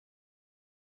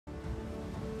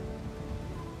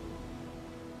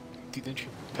Didn't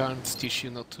your parents teach you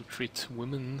not to treat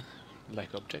women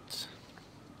like objects?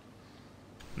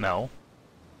 No.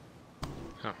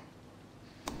 Huh.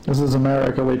 This is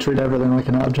America, we treat everything like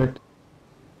an object.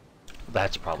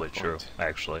 That's probably true,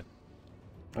 actually.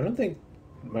 I don't think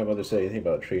my mother said anything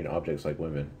about treating objects like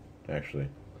women, actually.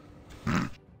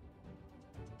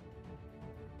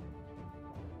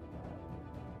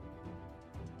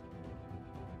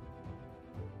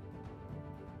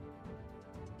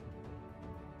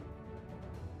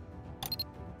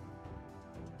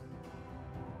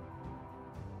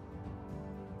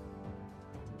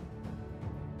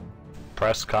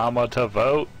 Press comma to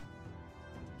vote.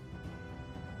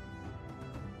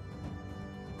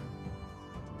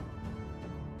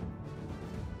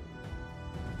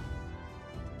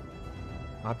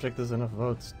 Object is enough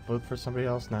votes. Vote for somebody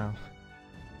else now.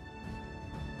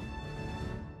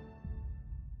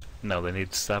 No, they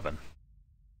need 7.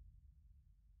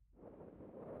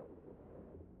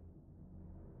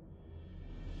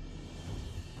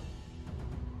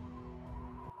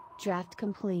 Draft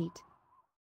complete.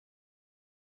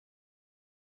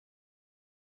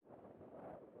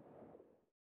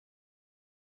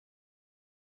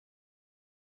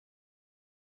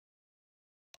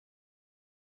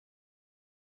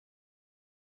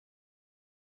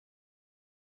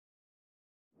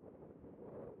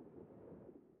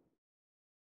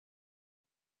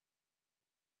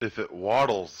 If it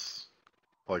waddles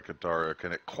like a Dark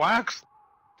and it quacks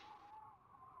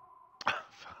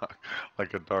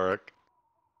like a Dark,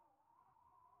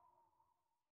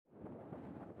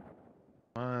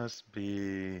 must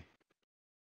be.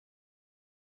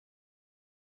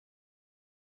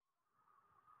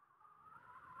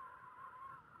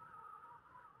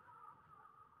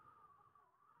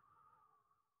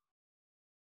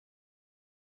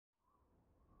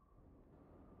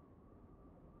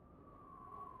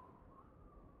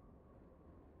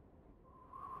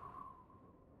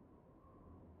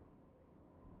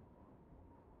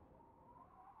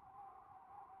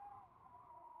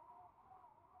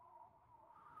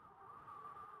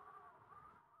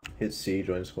 Hit C,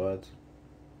 join squads.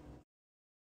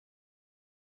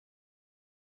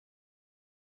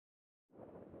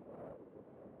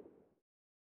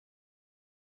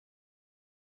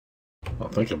 I'll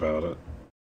think about it.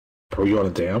 Are we on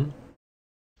a dam?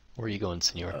 Where are you going,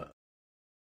 senor?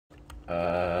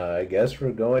 I guess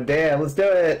we're going damn. Let's do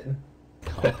it.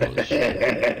 Oh,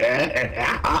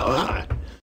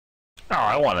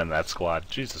 I want in that squad.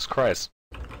 Jesus Christ.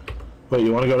 Wait,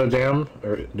 you want to go to dam?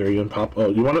 Or are you gonna pop? Oh,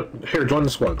 you want to? Here, join the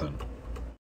squad then.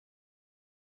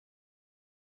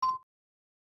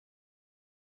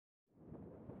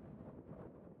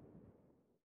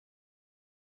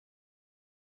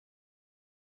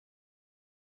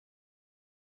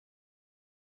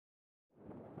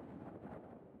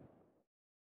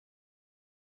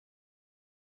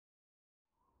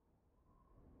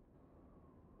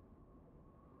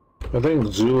 I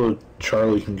think Zulu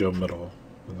Charlie can go middle,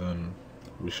 and then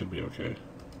we should be okay.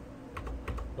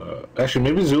 Actually,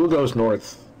 maybe Zulu goes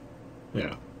north.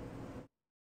 Yeah.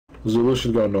 Zulu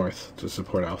should go north to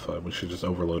support Alpha. We should just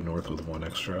overload north with 1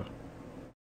 extra.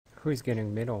 Who's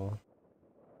getting middle?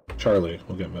 Charlie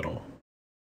will get middle.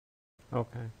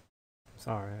 Okay.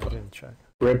 Sorry, I didn't check.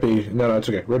 Rippy, no, it's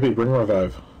okay. Rippy, bring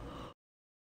revive.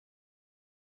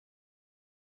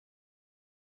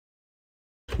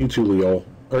 You too, Leo.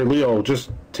 Or Leo,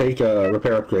 just take a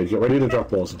repair upgrade. Get ready to drop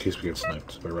balls in case we get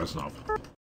sniped by Reznov.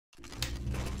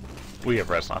 We have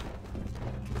Reznov.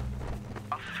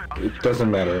 It doesn't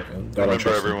matter. Remember,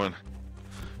 everyone,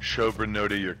 show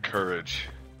Bernota your courage.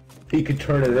 He could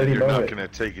turn at any You're moment. not gonna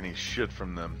take any shit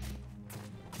from them.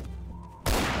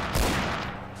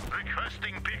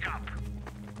 Requesting pickup.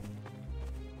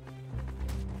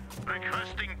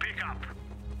 Requesting pickup.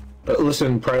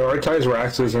 Listen, prioritize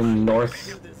Raxes in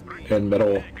north and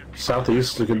middle.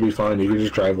 Southeast, it could be fine. You can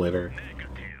just drive later.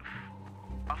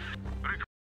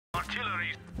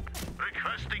 Artillery.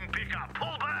 Requesting pickup.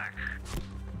 Pull back.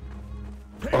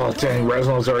 Oh, dang,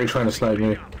 Reznov's already trying to snipe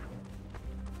me.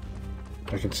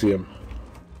 I can see him.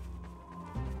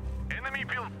 Enemy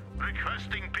build.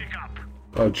 Requesting pickup.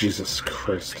 Oh, Jesus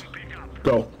Christ.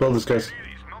 Go, build this, guys.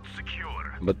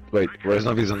 But wait,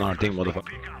 Reznov is on our team,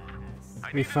 motherfucker.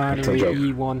 We found That's a the joke.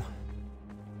 E1.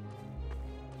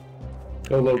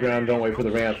 Go low ground, don't wait for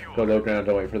the ramp. Go low ground,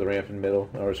 don't wait for the ramp in the middle.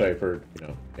 Or sorry, for, you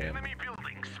know, damn.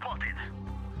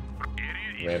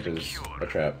 Ramp is a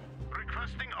trap.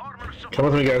 Come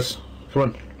with me, guys. Come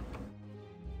on.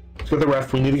 Let's get the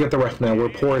ref. We need to get the ref now. We're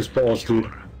poor as balls, dude.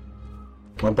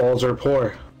 My balls are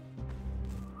poor.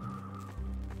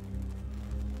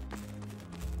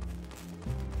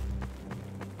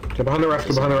 Get behind the ref,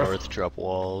 get behind the ref. North, drop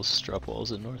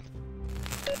walls in north.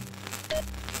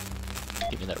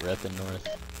 Give me that rep in north.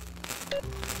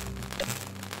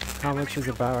 How much is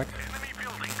a barrack?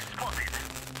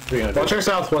 300. Watch your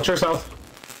south, watch your south.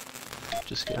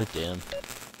 Just get a dam.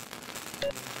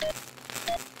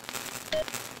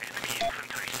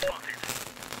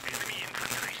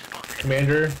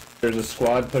 Commander, there's a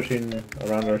squad pushing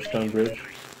around our stone bridge.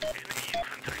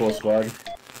 A full squad.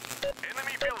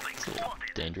 It's a little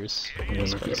dangerous.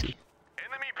 Spicy.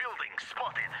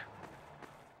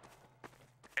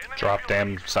 Drop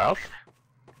dam south.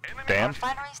 Dam.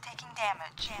 Refinery's taking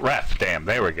damage. Ref, dam,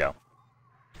 there we go.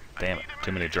 Damn it,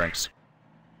 too many drinks.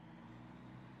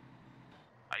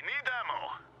 I need ammo.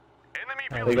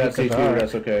 Enemy They got C2,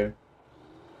 that's okay.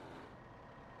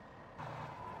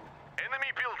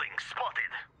 Enemy building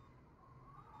spotted.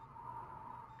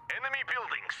 Enemy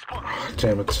building spotted.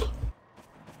 Damn it.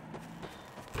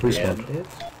 Respawn. The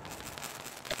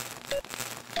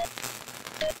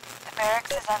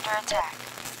barracks is under attack.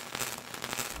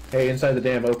 Hey, inside the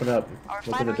dam, open up.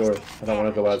 Open the door. I don't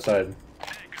want to go outside.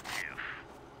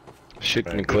 Shit,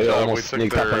 Right, Nicola good job. almost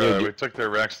sneaked up on you. We took their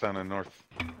racks down in north.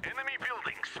 Enemy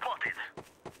building spotted.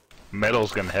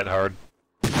 Middle's gonna hit hard.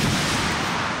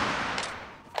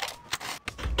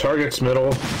 Target's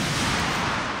middle.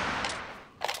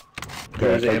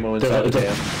 There's Okay, ammo inside the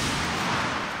dam.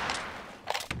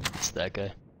 It's that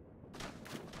guy.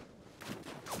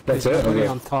 That's There's it? nobody Okay.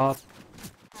 on top.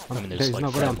 I mean, there's There's like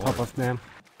nobody on 5 top more. of them.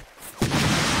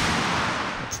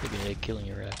 That's the guy killing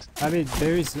your racks. I mean,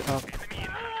 there is.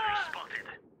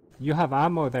 You have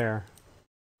ammo there.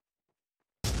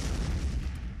 I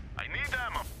need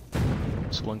ammo.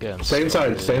 There's one guy on Stay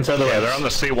inside the Yeah, right. they're on the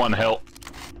C1 hill.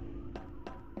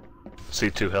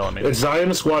 C2 hill, I mean. It's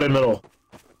Zion squad in middle.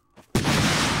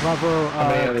 Bravo,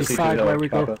 many on the C2 decide hill, where we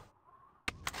go. Papa?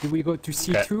 Do we go to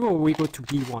C2 or we go to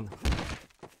B1?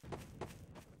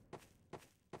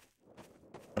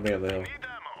 How many on the hill?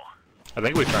 I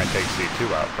think we try and take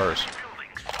C2 out first.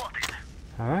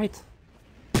 Alright.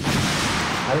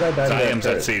 How did I die to that Zion's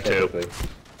at turret so C2. quickly?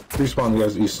 Respawn,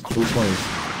 guys, east. Respawn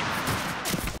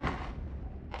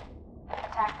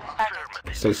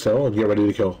east. Stay still and get ready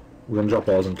to kill. We're gonna drop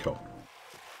balls and kill.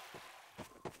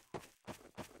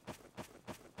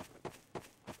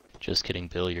 Just kidding,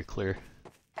 Bill, you're clear.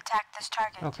 Attack this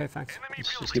target. Okay, thanks.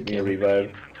 It's just Give me a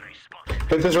revive.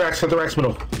 Hit this racks, hit the racks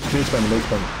middle. Speed spam, main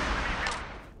spam.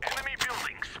 Enemy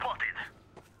building spotted.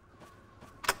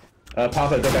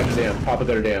 Papa, go back to dam. Papa,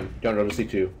 go to dam. Don't go to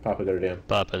C2. Papa, go to dam.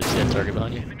 Papa, is that target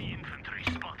behind you?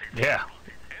 Yeah.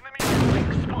 Enemy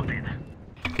building spotted.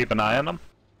 Keep an eye on them.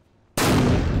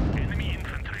 Enemy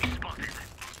infantry spotted.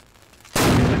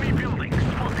 Enemy building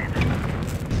spotted.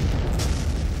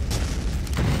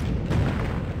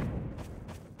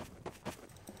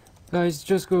 Guys,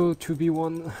 just go to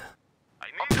B1. Are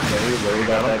you worried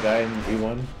about that guy in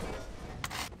B1?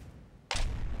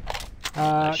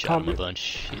 I shot him a Can't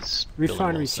bunch. He's building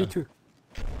refinery walls now. C2.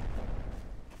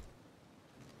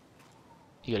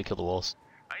 You gotta kill the walls.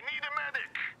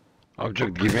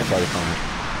 Object, give me a target on it.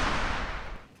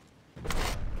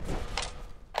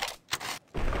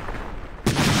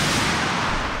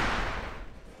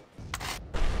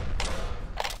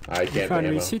 I can't put Refinery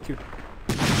ammo. C2.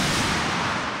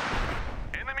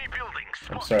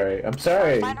 I'm sorry. I'm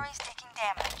sorry. Refinery's taking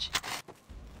damage.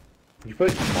 You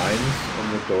put mines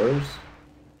on the doors?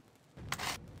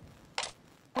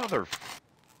 Mother.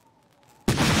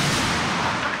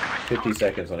 50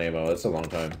 seconds on ammo. That's a long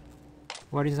time.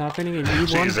 What is happening in E1?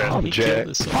 Jesus.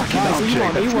 Object. Guys,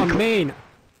 E1 main!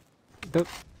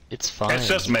 It's fine. It's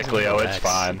just He's Mikleo, on it's racks.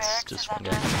 fine. It's just one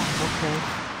guy. Okay.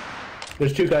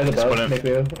 There's two guys above, put in-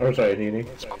 Nikleo. Or sorry, Nini.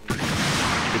 He's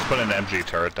putting an MG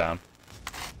turret down.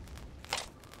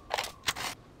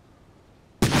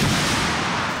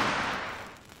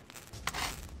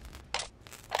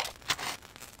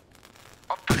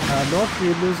 North,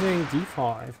 we're losing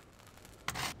D5.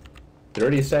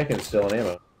 30 seconds still on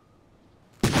ammo.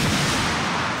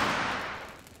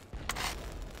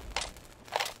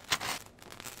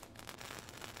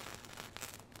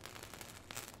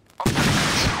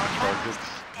 Targets.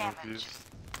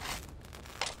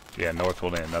 Yeah, North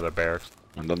will need another barracks.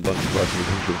 And don't rush me,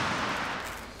 don't you?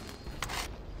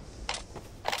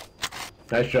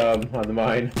 Nice job on the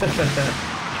mine.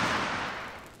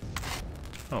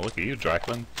 Oh, look at you,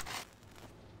 Draklin.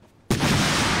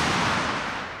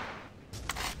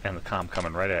 And the comm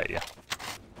coming right at you.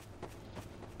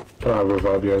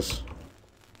 Revive, guys.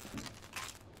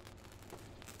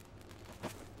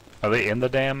 Are they in the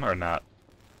dam or not?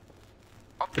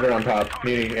 Put it on top.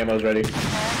 Nini, ammo's ready.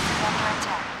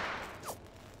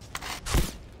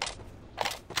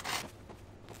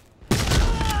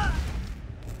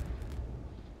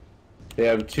 They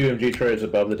have 2 MG turrets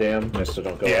above the dam. I still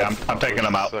don't go Yeah, up. I'm taking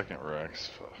them out. Second Rex,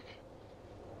 fuck.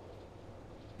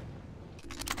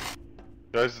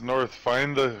 Guys north,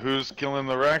 find the who's killing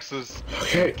the Rexes.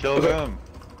 Okay, Kill okay. them.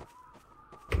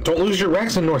 Don't lose your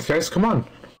racks in north, guys. Come on.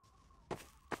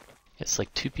 It's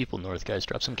like 2 people north, guys.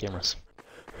 Drop some cameras.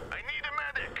 I need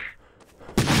a medic.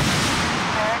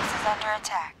 Barracks is under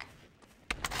attack.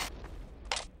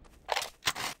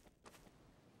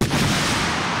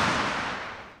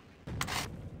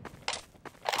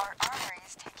 Our armory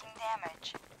is taking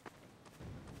damage.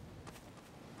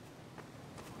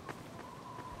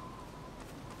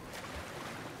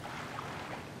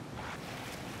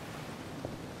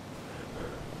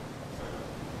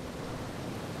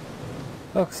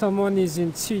 Look, someone is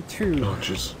in C2. Oh,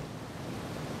 jeez.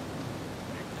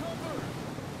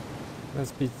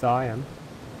 Must be Zion.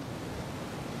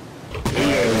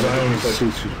 Yeah, Zion is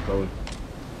C2, probably.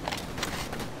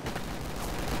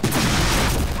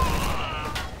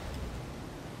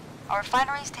 Our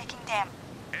refinery is taking damage.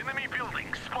 Enemy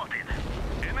building spotted.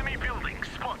 Enemy building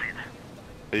spotted.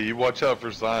 Hey, you watch out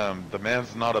for Zion. The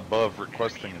man's not above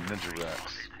requesting a Ninja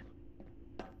Rex.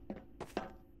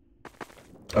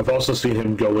 I've also seen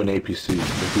him go in APCs.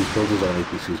 Like, he's built his own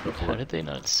APCs before. How did they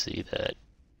not see that?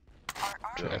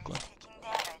 Directly.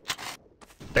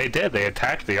 They did. They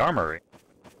attacked the armory.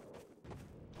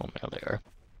 Oh, now they are.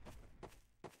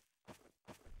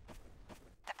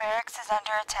 The barracks is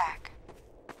under attack.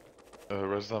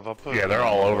 Reznov, I'll put Yeah, they're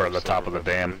all over the top of the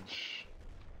dam.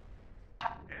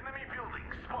 Enemy building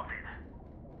spotted.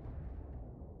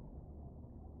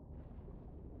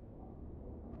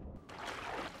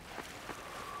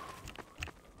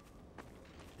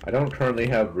 I don't currently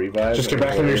have revive. Just get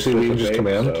back in your seat, we can just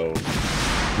command. So...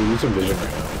 We need some vision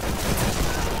right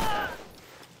now.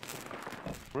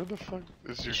 Where the fuck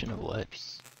is your Vision of what?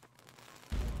 corpse?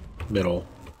 Middle.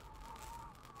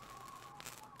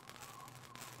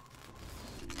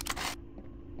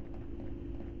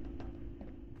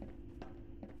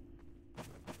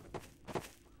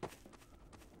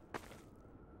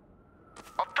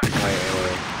 My ammo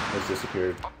has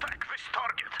disappeared. Attack this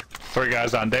target. 3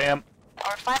 guys on dam.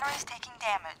 Our refinery is taking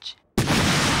damage.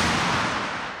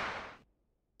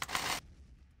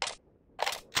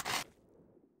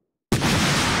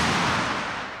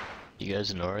 You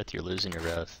guys north, you're losing your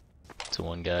ref to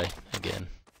 1 guy again.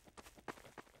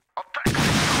 Attack this target.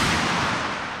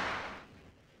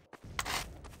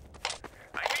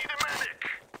 I need a medic.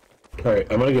 Alright,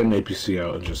 I'm gonna get an APC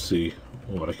out and just see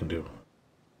what I can do.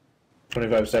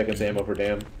 25 seconds ammo for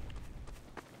dam.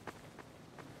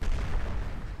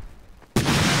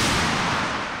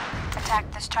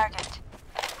 Attack this target.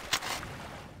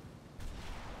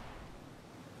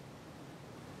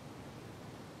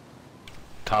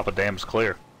 Top of dam's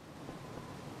clear.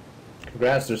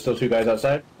 Congrats, there's still 2 guys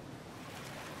outside.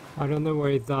 I don't know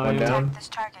where Zion. down. Attack this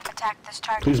target. Attack this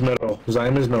target. Please middle.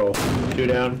 Zion is middle. 2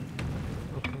 down.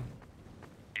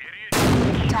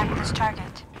 Attack this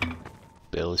target.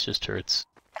 Bill, it's just turrets.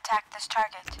 Attack this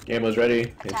target. Ammo's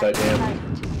ready. Inside Attack this dam.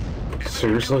 target.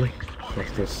 Seriously?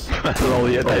 Like this. Oh,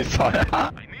 yeah, they saw it.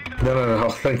 No.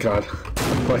 Thank God.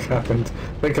 What happened?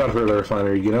 Thank God for the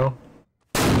refinery, you know?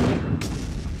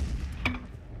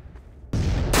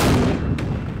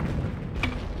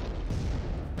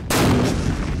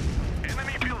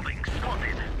 Enemy building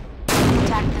spotted.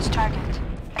 Attack this target.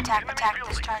 Attack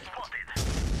this target.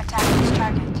 Attack this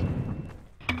target.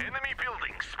 Enemy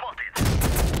building spotted.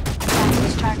 Attack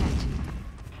this target.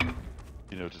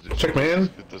 You know what to do. Check, man.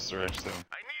 Get this direction.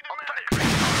 I need a medic.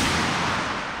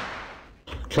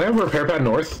 Can I have a repair pad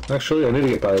north? Actually, I need to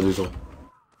get biodiesel.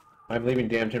 I'm leaving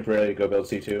dam temporarily to go build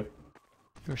C2.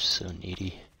 You're so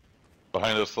needy.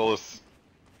 Behind us, Solus.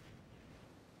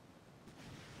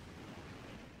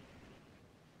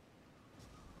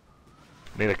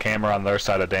 Need a camera on their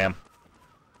side of dam.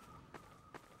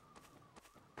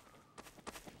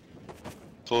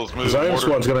 Solus, move. Zion Mortar.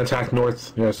 squad's gonna attack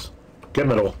north. Yes. Get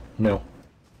middle. No.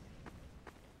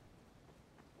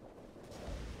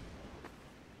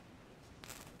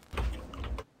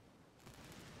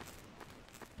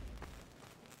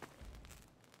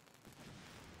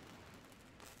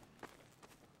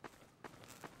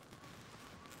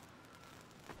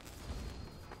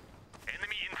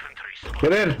 Enemy infantry spotted.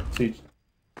 Get in!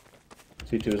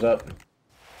 C2 is up.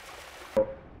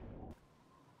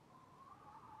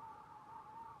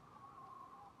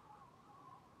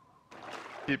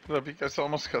 Keep it up, you guys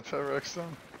almost got that Rex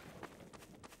done.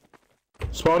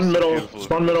 Spawn middle. Beautiful.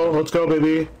 Spawn middle. Let's go,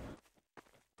 baby.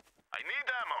 I need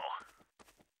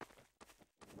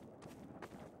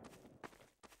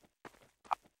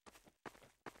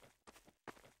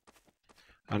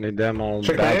ammo. I need them all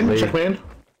Check man, badly. check man.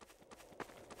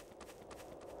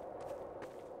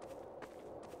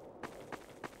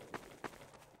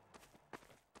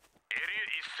 Area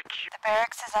is secure. The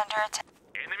barracks is under attack.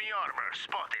 Enemy armor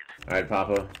spotted. Alright,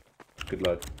 Papa. Good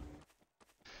luck.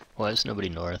 Why is nobody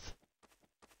north?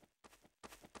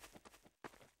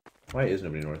 Why is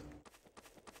nobody north?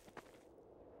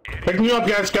 Pick me up,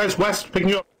 guys, west, pick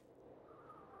me up.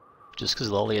 Just because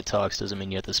Lollia talks doesn't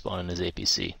mean you have to spawn in his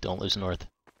APC. Don't lose north.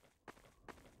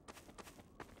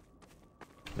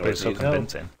 They're so needs help.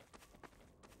 convincing.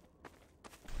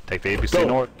 Take the APC Go,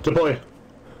 north. deploy.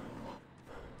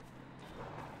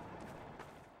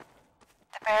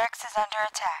 The barracks is under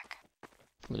attack.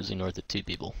 Losing north at 2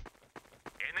 people.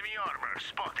 Enemy armor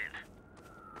spotted.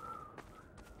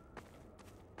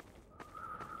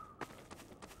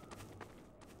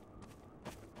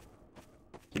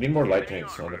 You need more light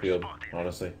tanks on the field,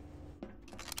 honestly.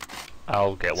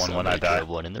 I'll get one when I Somebody die. drove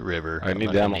one in the river. I I'm need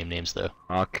not gonna ammo. name names though.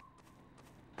 Fuck.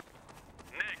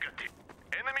 Negative.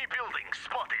 Enemy building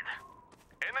spotted.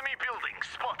 Enemy building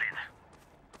spotted.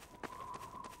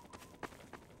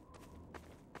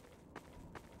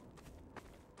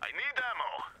 I need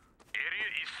ammo. Area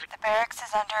is secure. The barracks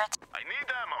is under attack. I need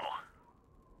ammo.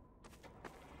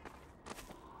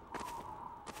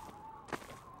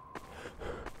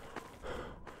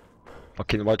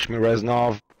 Fucking watch me,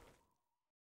 Reznov.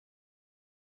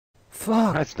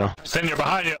 Fuck! That's no. Senior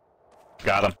behind you.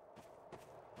 Got him.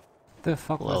 The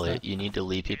fuck was Well, that? you need to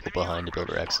leave people behind to build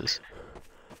Rexes.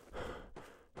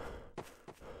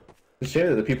 It's a shame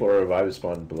that the people are revived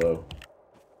spawned below.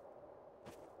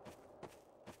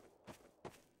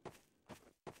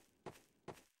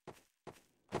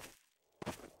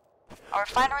 Our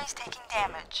refinery's taking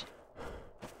damage.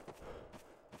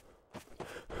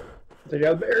 They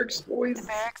got barracks, boys. The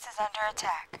barracks is under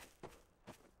attack.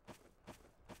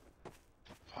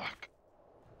 Fuck.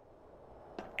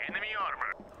 Enemy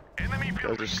armor. Enemy Yeah,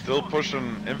 building they're still spotted.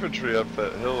 pushing infantry up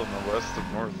that hill in the west of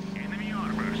north. Enemy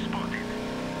armor spotted.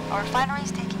 Our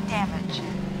refinery's taking damage.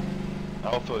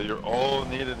 Alpha, you're all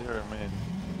needed here,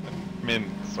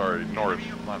 man. Sorry, north,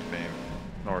 not Maine.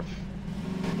 North.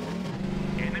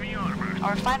 Enemy armor.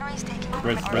 Our refinery's taking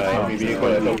Red our threat. refinery's Maybe taking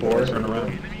go to damage. 4. Turn around.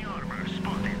 Enemy armor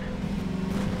spotted.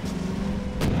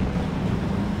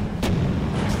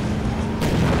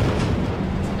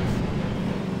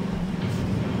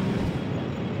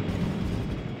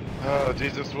 Oh,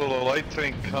 Jesus, will a light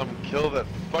tank come kill that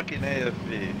fucking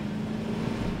AFV?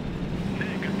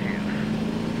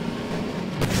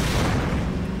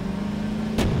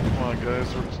 Come on,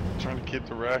 guys, we're just trying to keep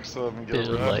the racks up and get Build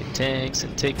a rack. light tanks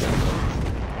and take them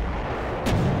north.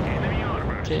 Enemy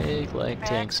armor. Take light Barracks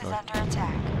tanks is north. under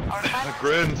attack. Our refinery's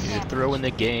Grins. taking You damage. throw in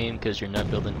the game because you're not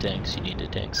building tanks. You need to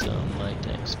tank some light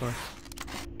tanks north.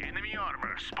 Enemy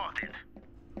armor spotted.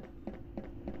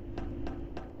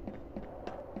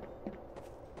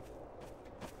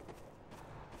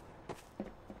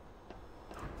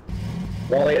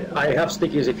 Well, I have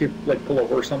stickies if you like pull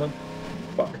over or something.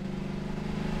 Fuck.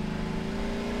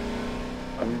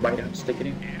 I'm banging up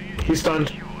sticky. He's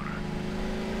stunned.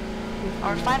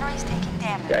 Our refinery's taking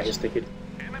damage. Yeah, he's sticky.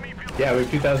 Enemy building. Yeah, we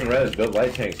have 2,000 res. Build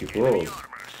light tanks, you fools.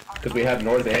 Because we have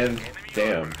north and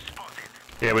dam.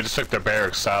 Yeah, we just took their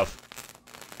barracks south.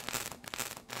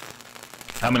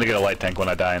 I'm gonna get a light tank when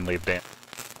I die and leave Dan.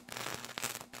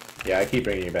 Yeah, I keep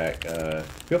bringing you back.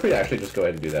 Feel free to actually just go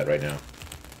ahead and do that right now.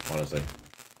 Honestly.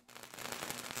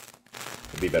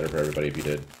 It'd be better for everybody if you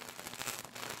did.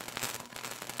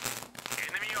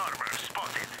 Enemy armor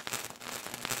spotted.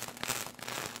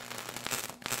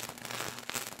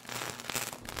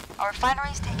 Our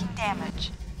refinery's taking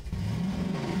damage.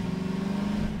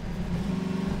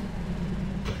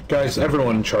 Guys,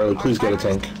 everyone in Charlie, please get a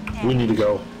tank. We need to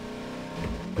go.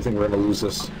 I think we're gonna lose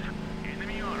this.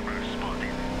 Enemy armor spotted.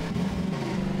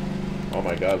 Oh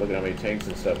my god, look at how many tanks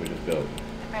and stuff we just built.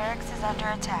 The barracks is under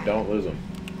attack. Don't lose them.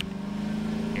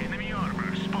 Enemy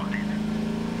armor spotted.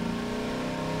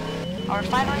 Our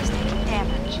refinery's taking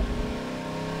damage.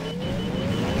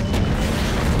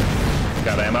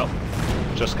 Got ammo?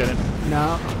 Just kidding.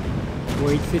 No.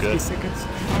 Wait 50 Good. seconds.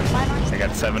 Our refinery's I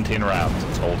got 17 rounds.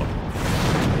 Let's hold them.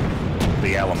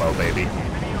 The Alamo, baby.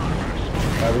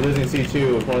 We're losing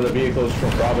C2. If one of the vehicles from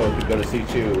Bravo could go to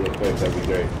C2 real quick, that'd be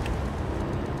great.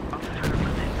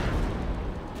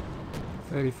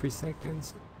 33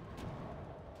 seconds.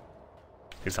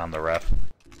 He's on the ref.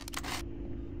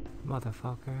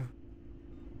 Motherfucker.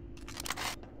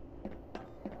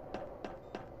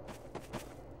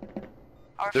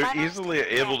 Our They're refinery's easily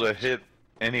taking able to damage. hit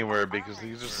anywhere because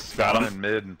they just Got spawn him. in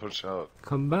mid and push out.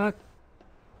 Come back.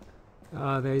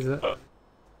 There's a...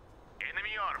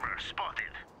 Enemy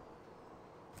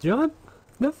John?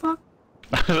 The fuck?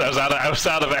 I was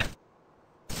out of it.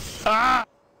 Ah!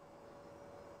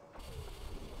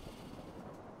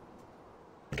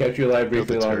 Kept you alive briefly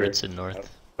Build the longer. turrets in north.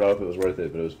 I don't know if it was worth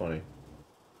it, but it was funny.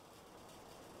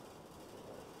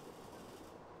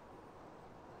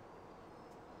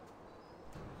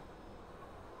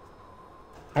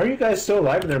 How are you guys still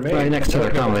alive in their main? Right next to the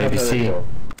common ABC. Enemy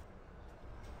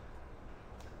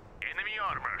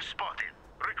armor spotted.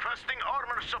 Requesting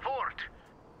armor support.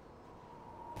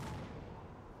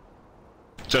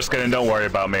 Just kidding, don't worry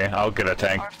about me. I'll get a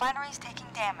tank. Our refinery's taking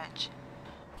damage.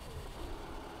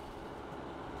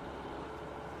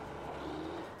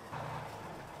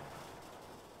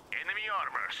 Enemy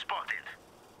armor spotted.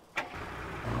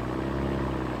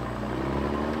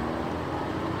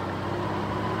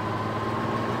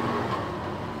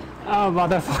 Oh,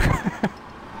 motherfucker.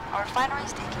 Our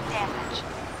refinery's taking damage.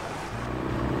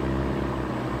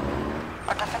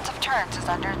 Our defensive turret is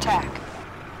under attack.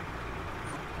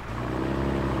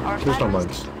 Our There's no refinery's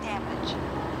mines. taking damage.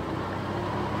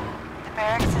 The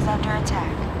barracks is under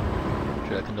attack.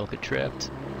 Dragon, don't get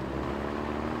trapped.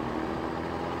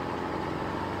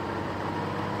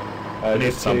 Need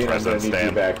Just some kidding, I'm gonna presence, need you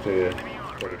Dan. back to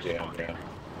the jam, yeah.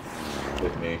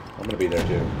 With me. I'm gonna be there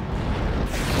too.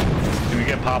 Can we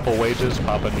get Papa wages?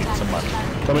 Papa needs some money.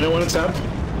 Let me know when it's out.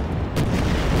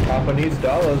 Papa needs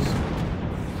dollars.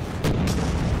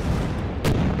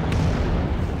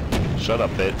 Shut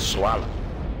up, bitch. Swallow.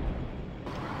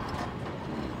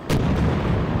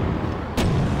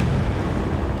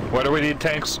 Where do we need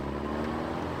tanks?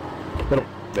 Middle.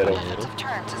 Middle. Our defensive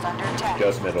turret is under attack.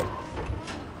 Just middle.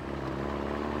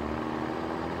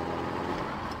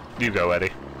 You go,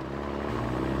 Eddie.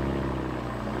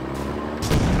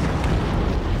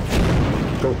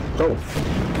 Go, go.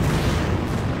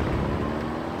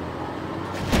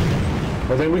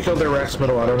 I think we killed their Rex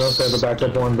middle. I don't know if they have a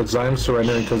backup one, but Zyme's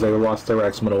surrendering because they lost their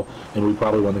Rex middle, and we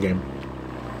probably won the game.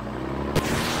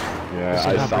 Yeah,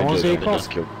 I I found just it.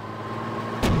 just killed.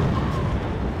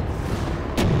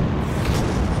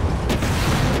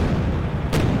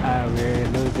 We're a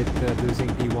little bit losing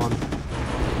B1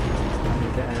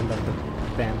 at the end of the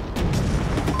dam.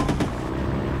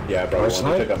 Yeah, bro, I Our want to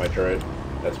side? pick up my turret.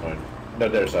 That's fine. No,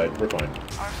 their side. We're fine.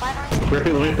 Our refinery's taking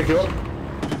Rippy, let me pick you up.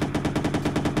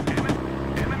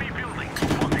 Enemy building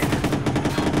spotted.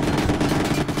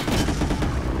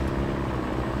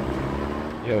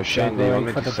 Yo, Shane, do They're you going want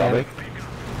me for to the sub dam. it?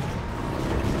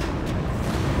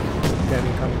 Dam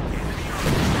incoming.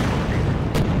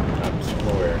 I'm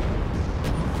somewhere.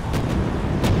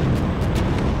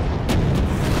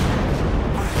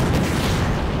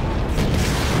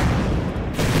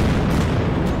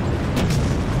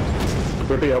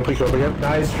 Rippy, I'll pick you up again.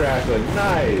 Nice, Dracula.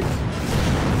 Nice.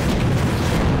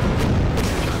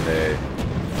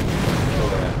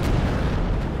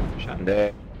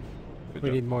 Shande. We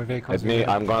need more vehicles. Let me,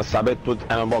 I'm gonna sub it, put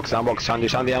ammo box, Shandy,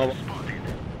 ammo box.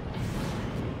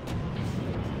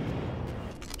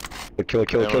 Kill,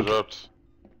 Damage dropped.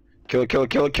 kill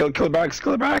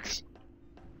barracks.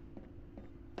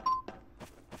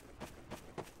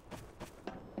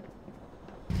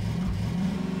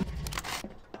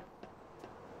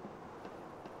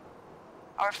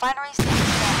 Our refinery's taking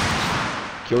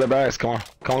damage. Kill the barracks, come on.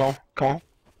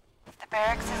 The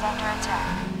barracks is under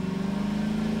attack.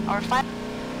 Our refinery.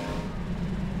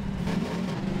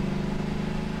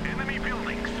 Enemy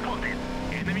building spotted.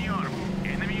 Enemy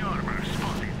armor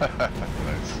spotted.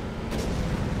 Nice.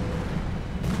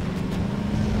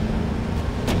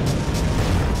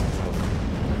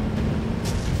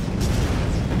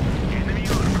 Enemy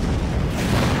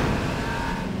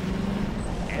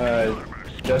armor.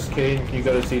 Just kidding. Can you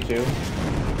go to C2?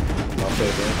 I'll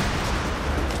save it.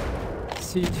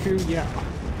 C2, yeah.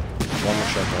 One more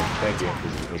shot, bro. Thank you.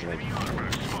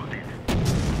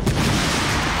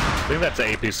 I think that's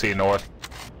APC North.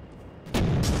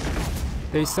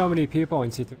 There's so many people in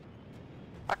C2.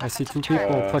 I see 2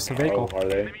 people plus a vehicle. Oh, are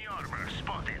they?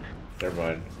 Never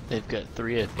mind. They've got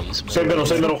 3 FEs. Same middle,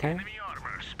 same middle. Okay.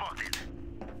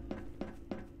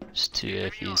 There's 2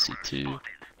 FEs, C2.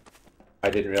 I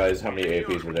didn't realize how many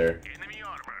APs were there.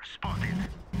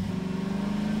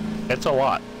 It's a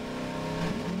lot.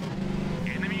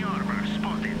 Enemy armor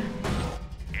spotted.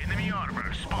 Enemy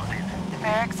armor spotted. The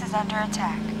barracks is under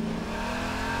attack.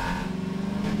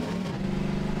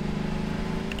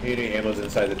 Any ammo's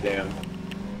inside the dam.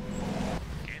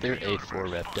 They're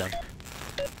A4 rep down.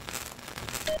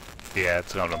 Yeah,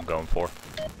 it's what I'm going for.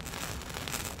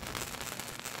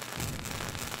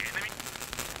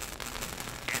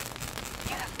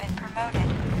 You have been promoted.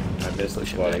 I missed the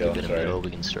Pushing squad back a kill, bit in the sorry. middle,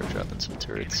 we can start dropping some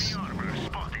turrets.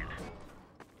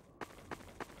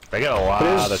 They got a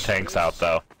lot of tanks out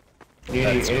though.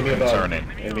 That's Enemy concerning.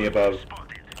 above. Enemy above.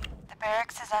 The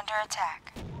barracks is under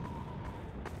attack.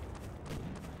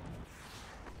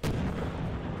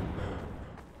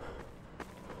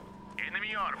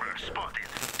 Enemy armor spotted.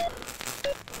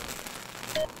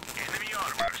 Enemy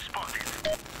armor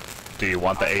spotted. Do you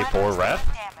want the A4 ref?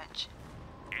 Damage.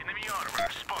 Enemy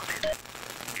armor spotted.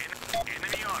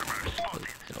 Enemy armor spotted.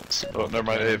 I don't see Oh, never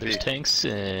mind, There's AFE. tanks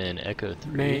in Echo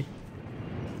 3.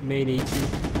 Main ET.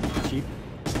 Jeep.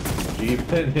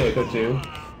 Jeep and Echo 2.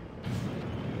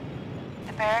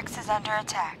 The barracks is under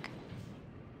attack.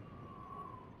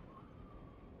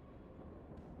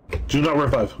 Do not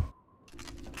revive.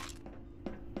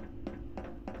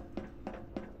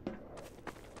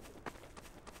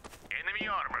 Enemy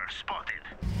armor spotted.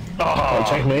 Oh,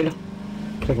 tank main.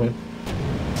 Tank main.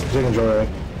 Taking joyride.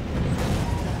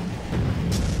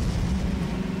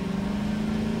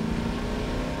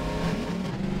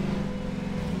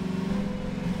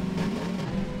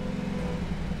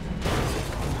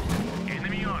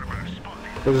 Enemy armor spotted.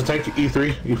 There's a tank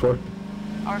E3, E4.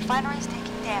 Our refinery is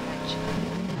taking damage.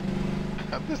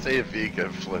 This AFE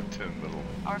got flipped in the middle.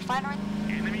 Our refinery.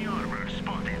 Enemy armor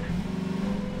spotted.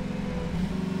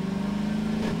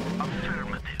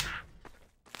 Affirmative.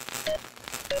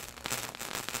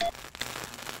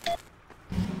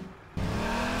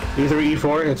 E3,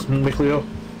 E4, it's McLeo.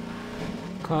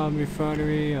 Com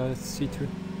refinery, C2.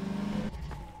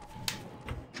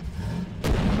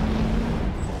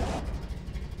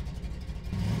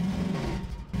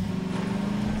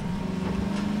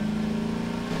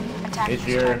 Attack.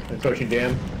 HGR, approaching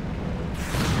dam.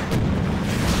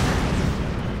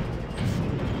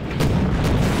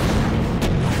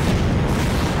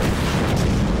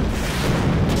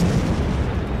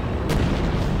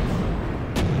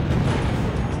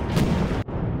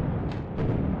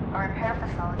 Our repair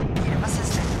facility needs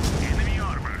assistance. Enemy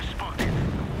armor spotted.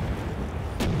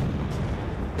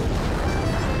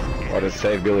 What a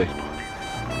save, Billy.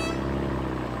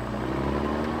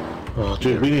 Oh,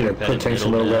 dude, we need to put tanks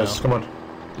in the middle, guys. Come on.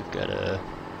 We've got a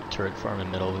turret farm in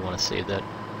the middle. We want to save that.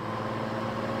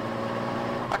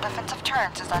 Our defensive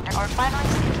turret is under. Our refinery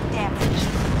is taking damage.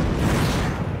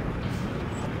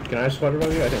 Can I squad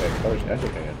above you? I think I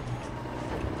can.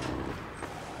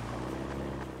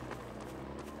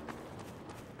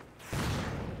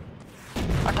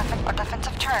 Our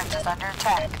defensive turret is under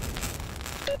attack.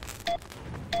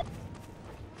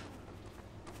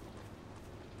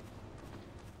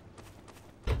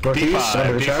 Northeast,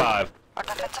 under attack. D5. Our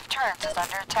defensive turret is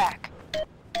under attack.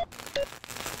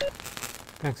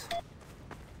 Thanks.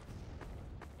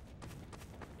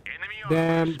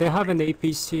 Enemy They have an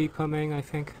APC coming, I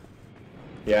think.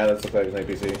 Yeah, that's looks like an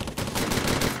APC.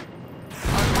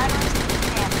 Our refinery is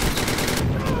taking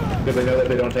damage. Because they know that if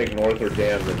they don't take north or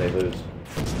dam, then they lose.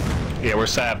 Yeah, we're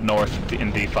Sav north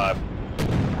in D5.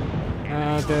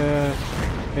 The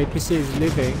APC is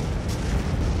leaving.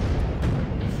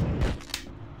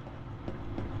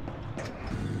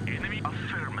 Enemy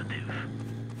affirmative.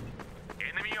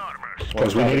 Enemy armor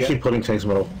Guys, we need to keep putting tanks in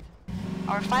the middle.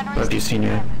 Our refinery is Love you, taking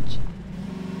senior. damage.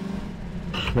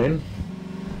 Main?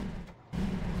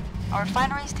 Our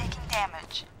refinery is taking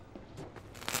damage.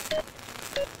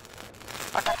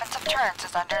 Our defensive turret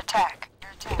is under attack.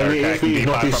 They're attacking AFE D5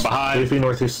 northeast. from behind. AFE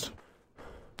northeast.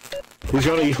 He's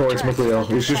going to E4, it's McLeo.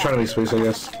 He's just trying to make space, I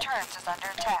guess. Defensive turret is under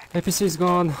attack. APC is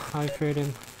gone. I freed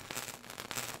him.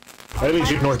 I have a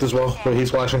Jeep north as well, but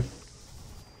he's flashing.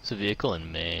 It's a vehicle in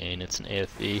Maine. It's an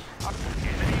AFV.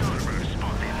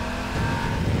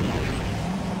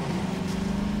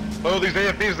 Oh, these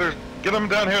AFEs, they're... Get them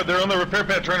down here. They're on the repair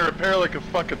pad trying to repair like a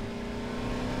fucking...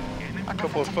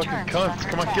 couple of fucking cunts.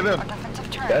 Come on, get in.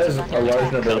 That is a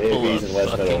large number of Couple APs of in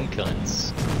West Middle. fucking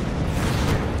cunts.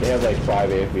 They have like 5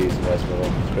 APs in West Middle.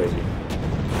 It's crazy.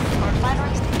 Our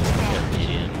refinery is taking You've got damage.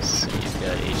 mediums, and you've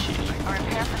got HE. Our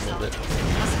repair A facility little bit.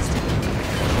 needs assistance.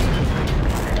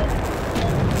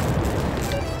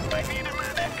 I need a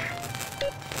medic.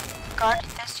 Guard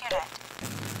this unit.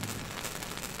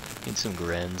 Need some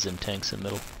Grens and tanks in the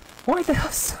middle. Why do they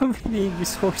have so many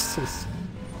resources?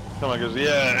 Come on, guys.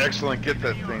 Yeah, excellent. Get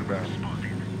that thing back.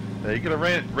 Yeah, you gotta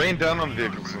rain down on the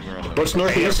vehicles when they're on the... What's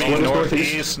northeast? AFE What is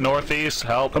northeast? northeast, northeast,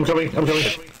 help. I'm coming, I'm coming.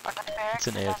 It's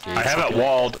an AFV. I have it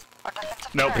walled. Our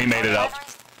defensive Nope, he turret made it up.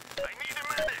 I need a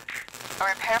medic. Our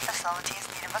repair facility is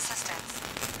in need of assistance.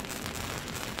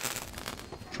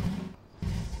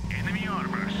 Enemy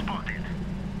armor spotted.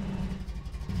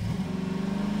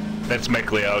 That's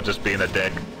McLeo just being a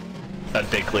dick. A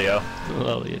dick Leo.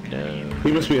 Well, you know.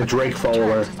 He must be a Drake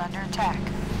follower. Turret is under attack.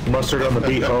 Mustard on the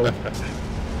beat, ho.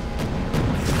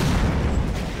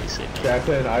 safe.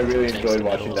 Jacqueline, I really Tanks enjoyed in the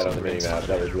watching middle, that on the some minimap.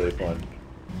 That was really fun.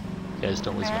 Guys,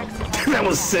 don't lose metal. That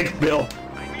was sick, Bill.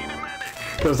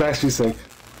 That was actually sick.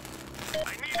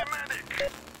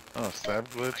 Oh, stab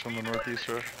glitch on the northeast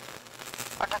rush.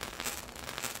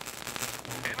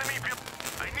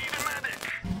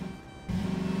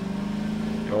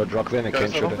 Oh, Drocklin, I Guys, can't I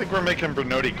shoot don't it. think we're making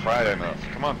Bernardi cry enough.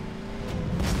 Come on.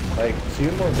 Like, see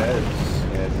more meds,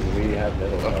 and we have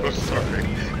middle. Oh, sorry.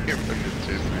 You're fucking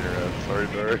chasing your ass. Sorry,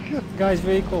 Dark. Guys,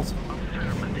 vehicles.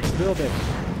 Building.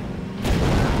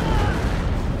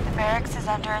 The barracks is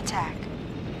under attack.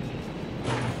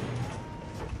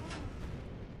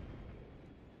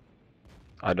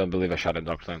 I don't believe I shot at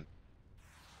Drocklin.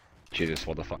 Jesus,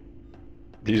 what the fuck?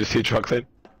 Did you see Drocklin?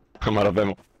 I'm out of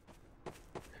ammo.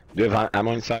 Do you have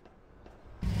ammo inside?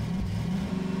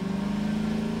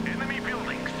 Enemy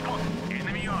building spotted.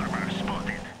 Enemy armor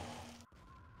spotted.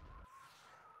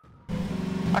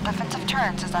 Our defensive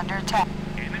turret is under attack.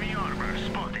 Enemy armor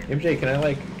spotted. MJ, can I,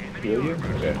 like, heal you?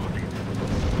 Okay.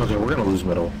 Okay, we're gonna lose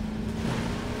middle.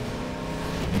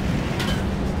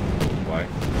 Why?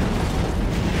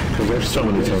 Because there's so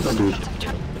many tanks, dude.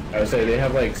 I would say they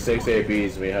have like 6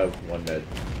 APs, we have 1 med.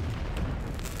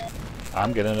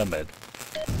 I'm getting a mid.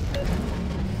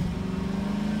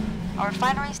 Our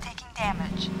refinery is taking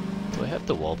damage. Do I have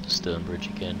to wall the stone bridge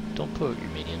again? Don't put your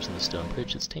mediums in the stone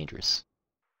bridge, it's dangerous.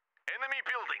 Enemy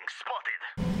building spotted.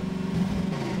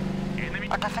 Enemy.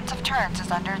 Our defensive turret is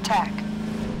under attack.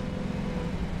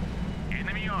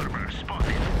 Enemy armor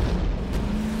spotted.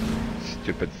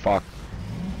 Stupid fuck.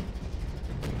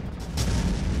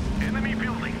 Enemy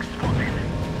building spotted.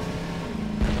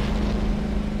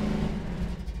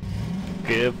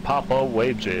 Give Papa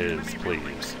wages,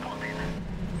 please.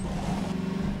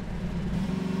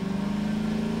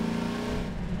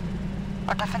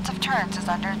 Our defensive turret is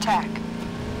under attack.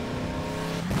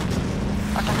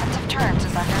 Our defensive turret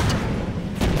is under attack.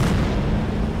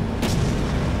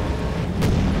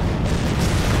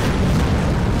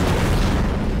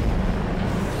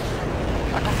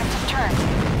 Our defensive turret.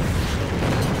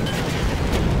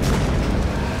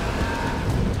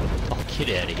 Oh, get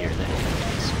out of here then.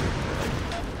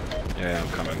 Yeah, I'm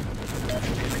coming.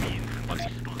 One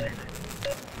second.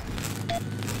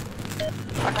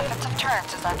 Our defensive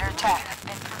turret is under attack. Have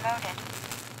been promoted.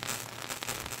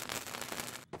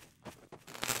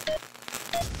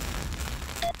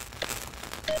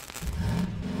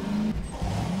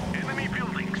 Enemy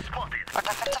building spotted. Our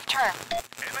defensive turret.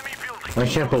 Enemy building. I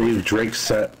can't believe Drake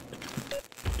set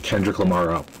Kendrick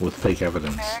Lamar up with fake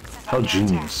evidence. How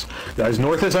genius. Guys,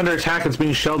 north is under attack. It's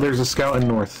being shelled. There's a scout in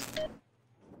north.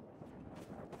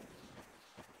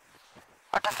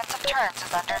 Our defensive turret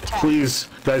is under attack. Please,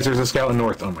 guys, there's a scout in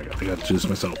north. Oh my god, I gotta do this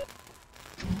myself.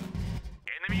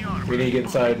 We need to get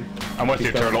inside. I'm with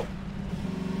you, Turtle.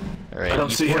 Alright, I don't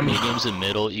you see four him. mediums in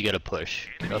middle, you gotta push.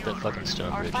 Get out that fucking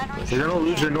stone bridge and push. You're gonna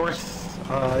lose your north.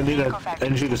 I need an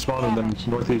NG to spawn in them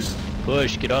northeast.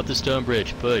 Push, get off the stone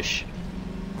bridge, push.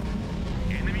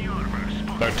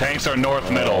 Their tanks are north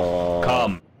middle.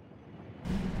 Come.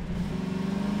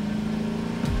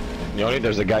 Yoni,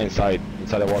 there's a guy inside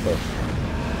the water.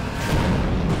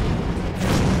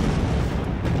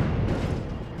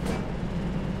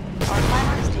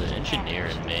 The engineer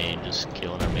in main just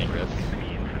killing our main ref.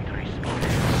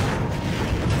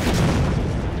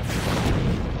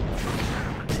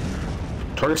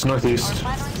 Target's northeast.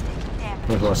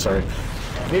 Northwest, sorry.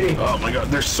 Oh my god,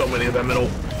 there's so many of them middle.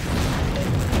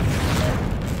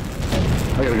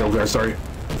 I gotta go, guys, sorry.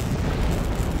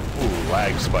 Ooh,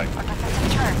 lag spike. Our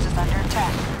defensive turret is under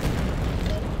attack.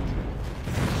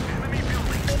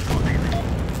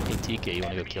 Hey TK, you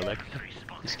wanna go kill that guy?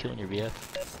 He's killing your VF.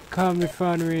 Come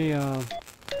refinery,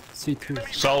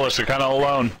 C2. Solus, you're kinda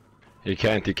alone. You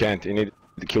can't. You need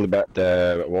to kill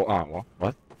the wall. Ah,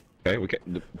 what? Okay, we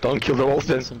can. Don't kill the walls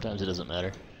then. Sometimes it doesn't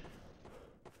matter.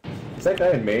 Is that guy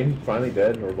in main finally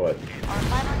dead, or what? Our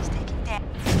refinery is taking damage.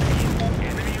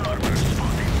 Enemy armor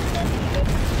spotted.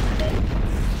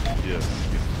 Yes,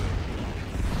 he's dead.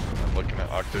 I'm looking at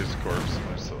Octa's corpse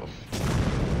myself.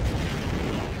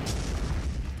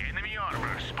 Enemy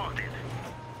armor spotted.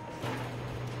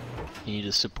 You need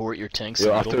to support your tanks So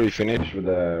in after middle. we finish with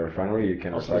the refinery, you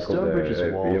can Also, the recycle stone the bridge is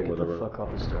AFV walled. or Get the whatever. fuck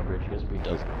off the stone bridge. You guys are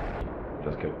redundant.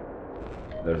 Just kidding.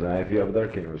 There's an AFV over there.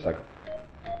 Can you recycle?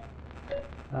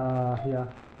 Yeah.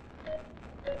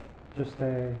 Just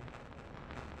a...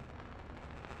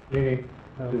 Nini,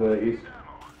 to the east.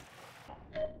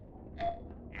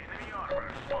 Enemy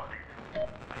armor spotted. I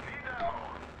need ammo.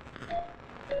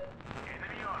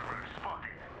 Enemy armor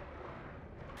spotted.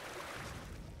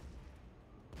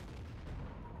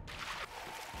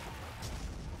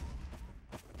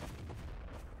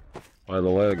 By the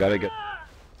way, I gotta get.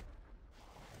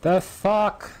 The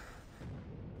fuck?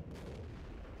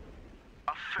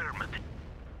 Affirmative.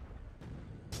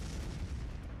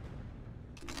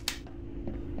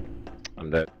 I'm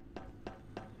dead.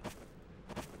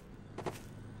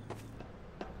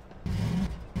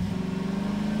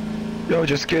 Yo,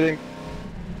 just kidding.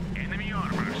 Enemy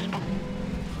armor spotted.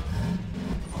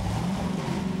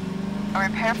 Our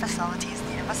repair facilities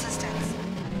need assistance.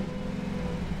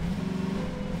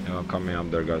 Yo, coming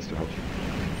up there, guys, to help you.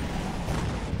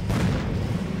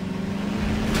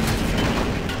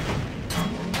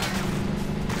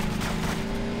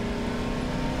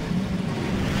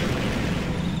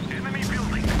 Enemy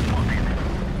building spotted.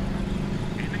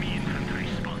 Enemy infantry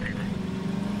spotted.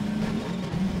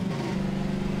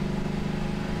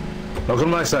 Look on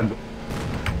my side.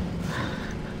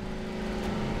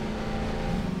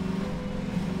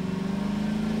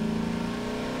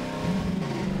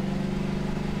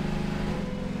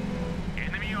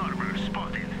 Enemy armor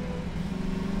spotted.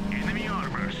 Enemy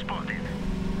armor spotted.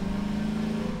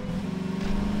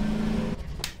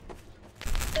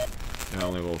 Yeah,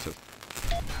 only wolves it.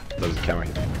 There's a camera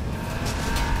here.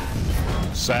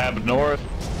 Sab north.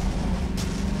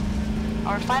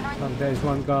 Our refinery. There's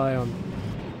one guy on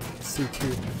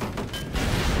C2.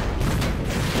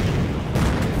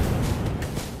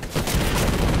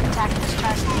 Attack this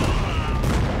target.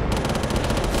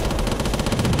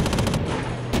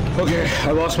 Okay,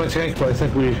 I lost my tank, but I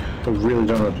think we have really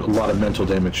done a lot of mental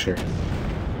damage here.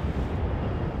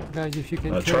 Guys, if you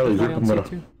can kill Charlie, the guy on I'm gonna-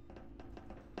 C2.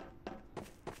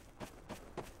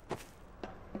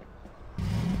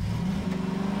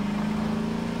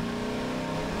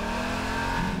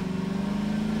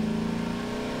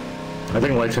 I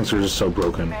think light tanks are just so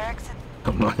broken.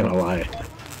 I'm not gonna lie.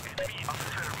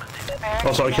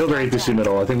 Also, I killed our APC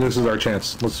middle. I think this is our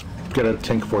chance. Let's get a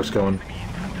tank force going.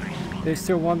 There's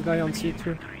still one guy on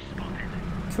C2.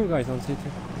 Two guys on C2.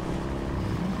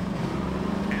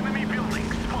 Enemy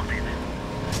building spotted.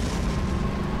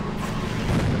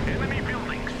 Enemy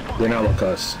building spotted. They now look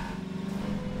us.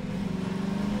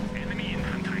 Enemy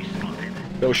infantry spotted.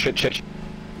 Oh shit.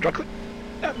 Druckling.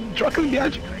 Yeah, Druckling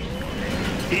behind you.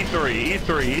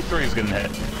 E3 is getting hit.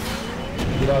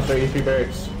 We lost our E3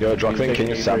 barracks. Yo, Druckling, can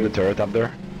you taking stab E3. the turret up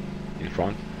there? In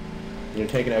front? You're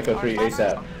taking Echo 3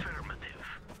 ASAP.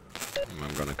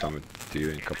 I'm gonna come to you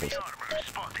in a couple of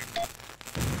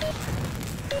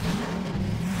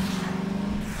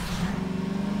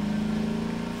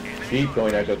Keep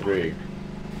going Echo 3.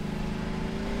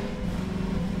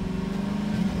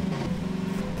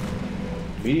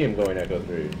 Medium going Echo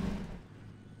 3.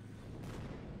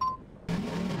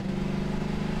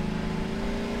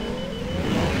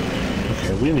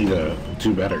 Okay, we need to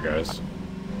do better, guys.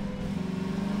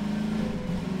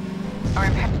 Our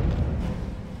repair.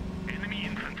 Enemy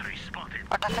infantry spotted.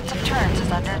 Our defensive turret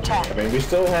is under attack. I mean, we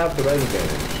still have the res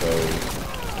advantage,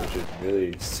 so we should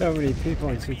really... So many people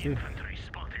on C2.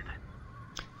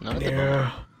 None of the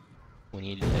moment. We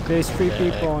need Echo There's 3 back.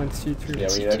 people on C2. Yeah,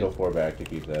 we need Echo 4 back to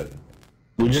keep that.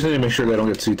 We just need to make sure they don't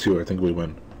get C2. I think we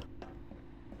win.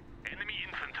 Enemy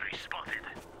infantry spotted.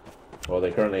 Well,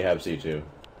 they currently have C2.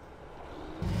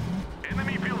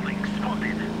 Enemy building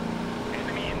spotted.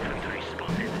 Enemy infantry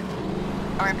spotted.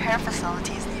 Our repair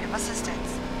facilities need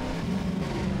assistance.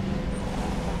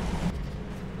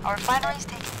 Our refinery is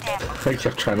taking damage. I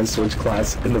kept trying to switch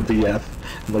class in the BF.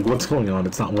 I'm like, what's going on?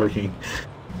 It's not working.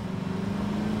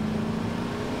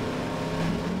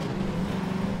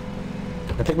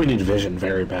 I think we need vision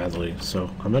very badly, so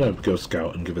I'm gonna go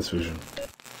scout and give us vision.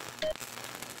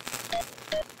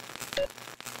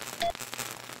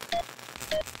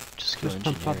 Just go Just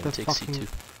engineer pump and the take fucking- C2.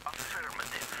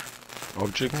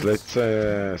 objects.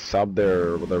 Let's sub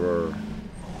their whatever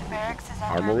Barracks is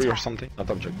under armory or attack. something. Not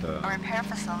object. Our repair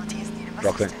facilities need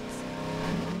Rockling. assistance.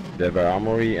 They have an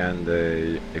armory and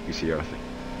a APC, I think.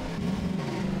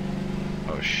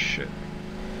 Oh shit.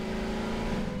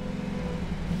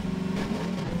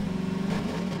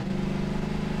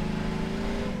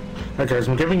 Alright guys,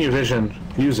 I'm giving you vision.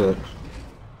 Use it.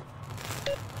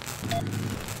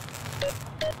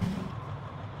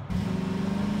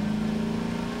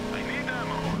 I need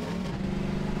ammo.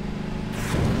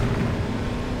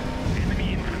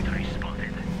 Enemy infantry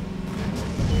spotted.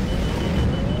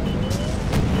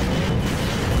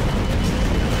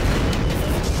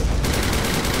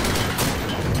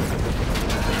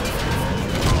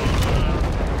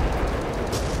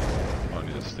 I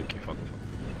need a sticky fuck.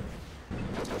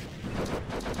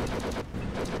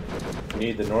 We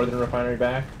need the northern refinery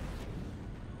back.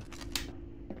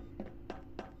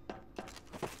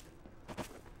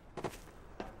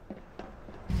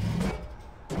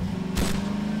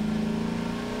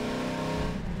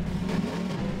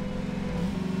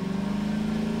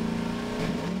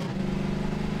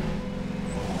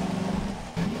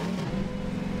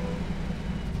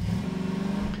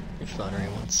 refinery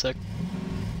 1 sec.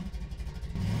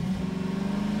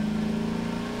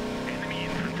 Enemy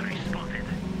infantry spotted.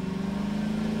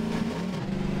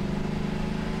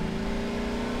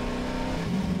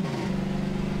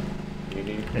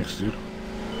 Thanks, dude.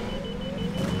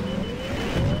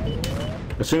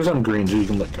 As soon as I'm green, G, you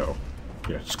can let go.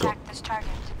 Yeah, just go. Attack this target.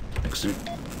 Thanks, dude.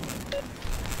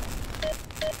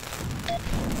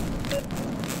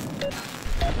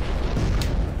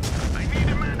 I need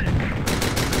a medic.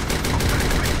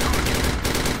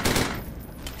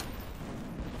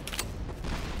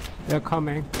 They're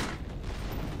coming.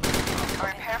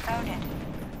 Repair voted.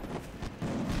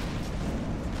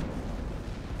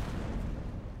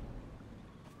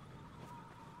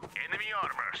 Enemy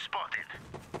armor spotted.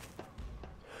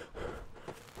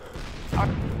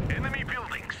 Enemy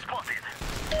building spotted.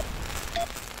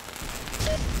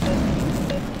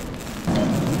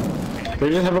 They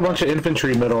just have a bunch of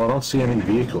infantry middle. I don't see any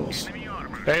vehicles.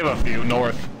 They have a few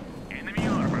north. Enemy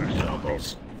armor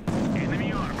spotted.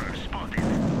 Enemy armor spotted.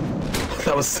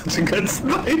 That was such a good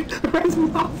snipe.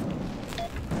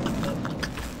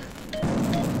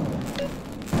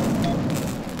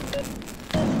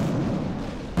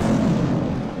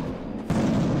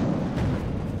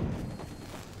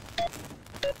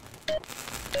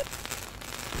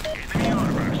 Enemy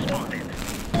armor spotted.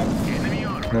 Enemy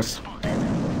armor Yes. spotted.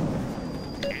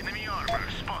 Enemy armor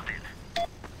spotted.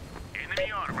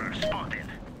 Enemy armor spotted.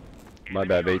 My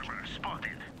bad, H. Armor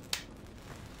spotted.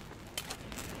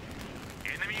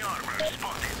 Enemy armor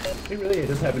spotted. They really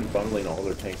just have been bundling all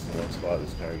their tanks in one spot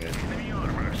this entire game. Enemy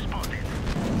armor spotted.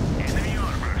 Enemy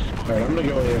armor spotted. Alright, I'm gonna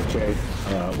go AFK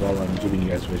while I'm giving you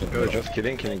guys vision. Oh, just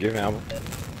kidding, can you give me ammo?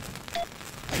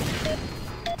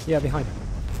 Yeah, behind.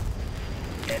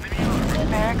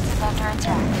 Barracks is under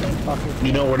attack.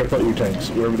 You know where to put your tanks,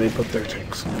 wherever they put their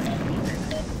tanks.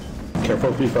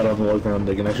 Careful if you fight on the low ground,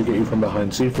 they can actually get you from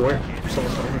behind. C4.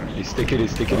 He's stick it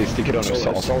on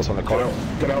himself on the car.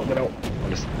 Get out.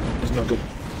 It's not good.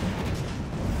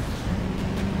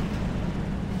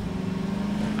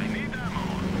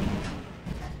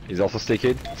 He's also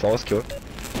sticky, so let's kill it.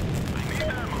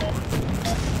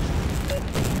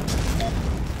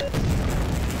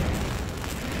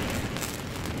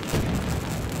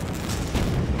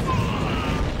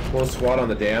 Full squad on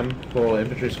the dam. Full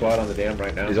infantry squad on the dam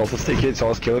right now. He's also sticky, so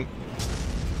let's kill him.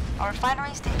 Our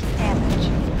refinery is taking damage.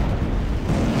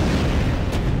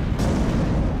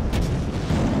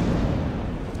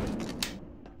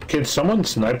 Can someone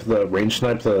range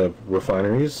snipe the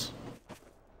refineries?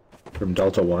 From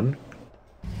Delta 1?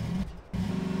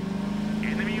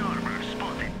 Enemy armor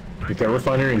spotted. Like that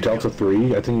refinery in Delta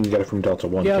 3, I think you can get it from Delta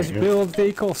 1. Yes, can't you? build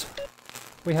vehicles.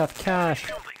 We have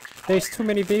cash. There's too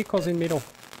many vehicles in middle.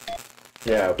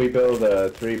 Yeah, if we build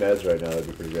 3 meds right now, that'd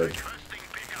be pretty good.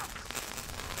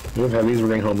 We have heavies, we're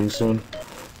getting homing soon.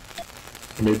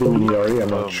 Maybe we need RE, I'm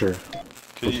not sure.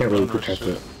 We can't really protect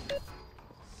it.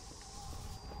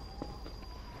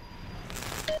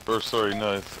 Or sorry,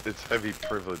 no, it's heavy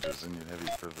privileges. I need heavy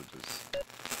privileges.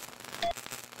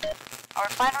 Our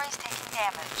refinery is taking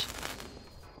damage.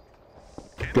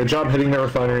 Good job hitting that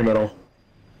refinery middle.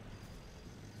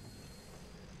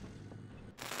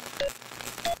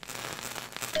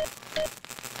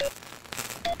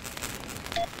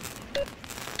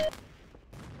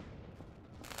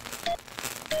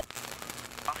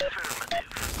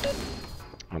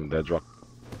 I'm dead, Rock.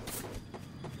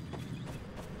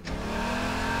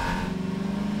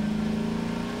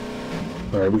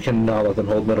 Alright, we cannot let them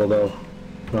hold middle though.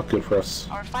 Not good for us.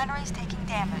 Our refinery is taking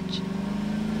damage.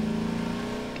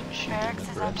 Barracks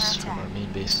is under From our attack.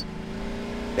 main base.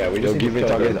 Yeah, we Yo, just give need me to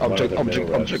target, kill one of the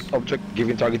middle object,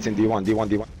 giving targets in D1.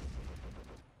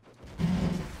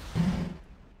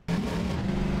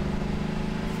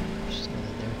 She's not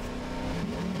in there.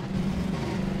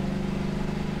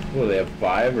 What, they have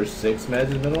 5 or 6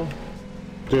 meds in the middle?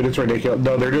 Dude, it's ridiculous.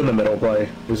 No, they're doing the middle play.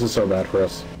 This is so bad for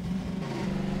us.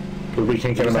 If we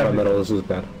can't get them out of middle, this is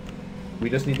bad. We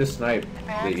just need to snipe The the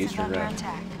barracks is eastern under round.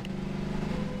 attack.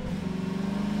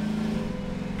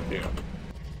 Yeah.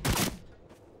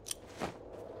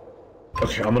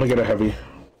 Okay, I'm gonna get a heavy.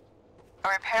 A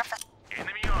repair for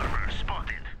Enemy armor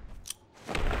spotted.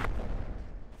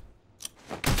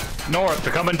 North,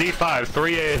 they're coming D5,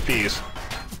 3 AFPs.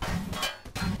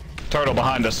 Turtle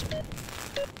behind us.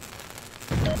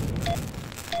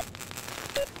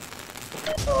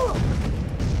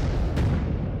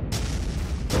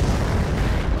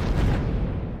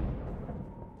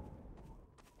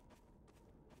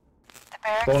 the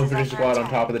barracks Full is infantry under squad on attack.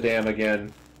 top of the dam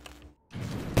again.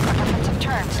 Our defensive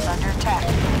terms is under attack.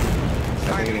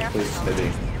 I Our think it repair includes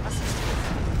facilities Smithy. need assistance.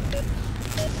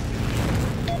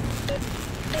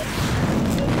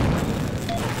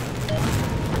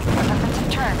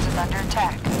 turns is under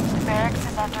attack. The barracks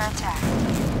is under attack.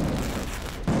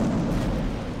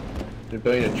 They're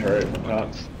building a turret on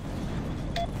top.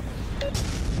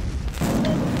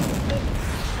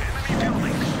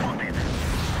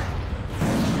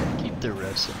 Keep the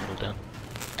revs a little down.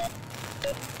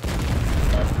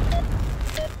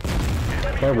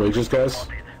 My wages, guys,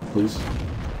 please.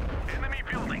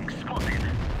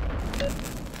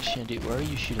 Shandy, why are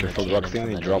you shooting Careful, a cannon Roxanne, from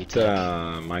he an dropped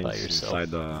enemy mines by yourself?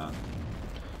 inside the...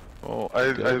 Well,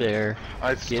 Go there,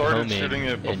 I get started home shooting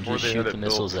it and before just they shoot had the it built,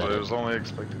 missiles so at I it. was only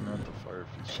expecting that to fire a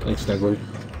few shots. Thanks, Negley.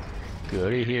 Go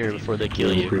to here before they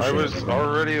kill you. I was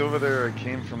already over there, I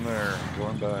came from there,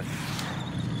 going back.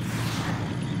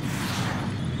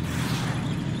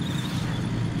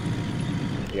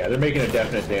 Yeah, they're making a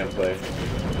definite damn play.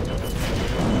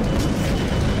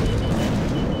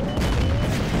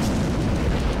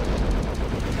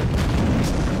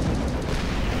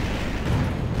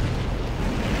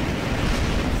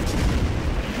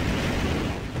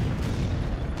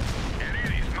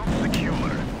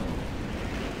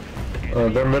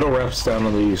 Their middle ref's down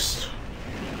on the east.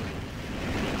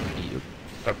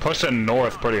 They're pushing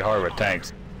north pretty hard with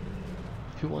tanks.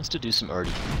 Who wants to do some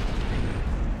arty?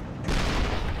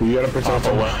 You gotta protect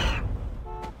them.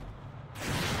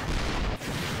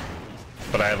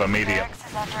 But I have a medium. Barracks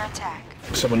is under attack.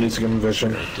 Someone needs to give them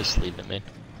vision. Just leave it, man.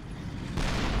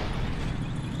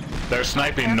 They're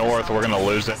sniping north, we're gonna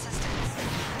lose it.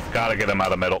 Gotta get them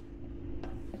out of middle.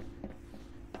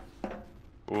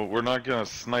 Well, we're not gonna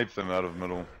snipe them out of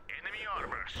middle.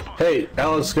 Hey,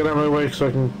 Alex, get out of my way so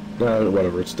I can...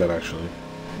 whatever, it's dead actually.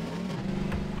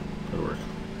 That'll work.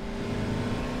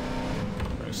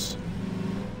 Nice.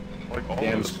 Like all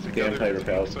Damn, of us damn together, tight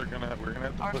repelled. we're gonna have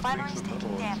to Our put refinery's things in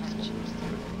taking middle. damage.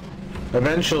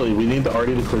 Eventually, we need the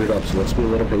arty to clear it up, so let's be a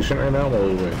little patient right now while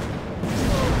we wait.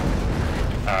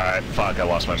 Alright, fuck, I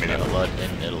lost my There's medium. not a lot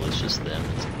in middle, it's just them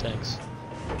and some tanks.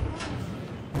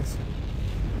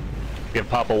 Give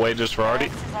Papa wages for Artie.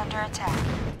 Barracks is under attack.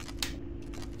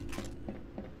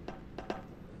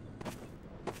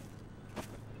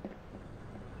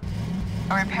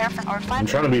 A repair for our I'm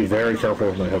trying to be very careful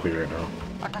with my heavy right now.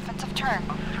 Our defensive turn.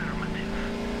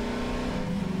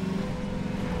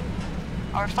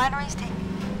 Our refinery is taking.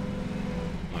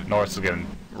 North is getting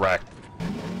wrecked.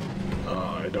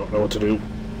 I don't know what to do.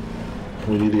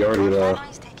 We need the arty Our to... refinery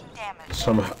is taking damage.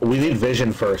 somehow... We need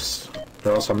vision first,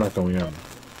 or else I'm not going in.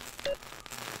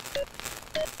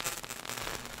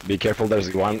 Be careful,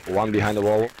 there's one behind the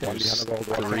wall. One behind the wall.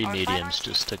 Three mediums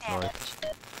just took north.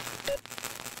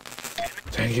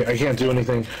 Dang it, I can't do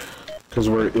anything. Because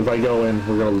if I go in,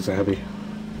 we're gonna lose a heavy.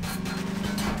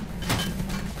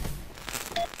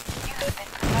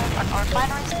 Our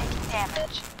refinery is taking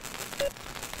damage.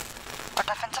 Our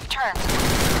defensive turns.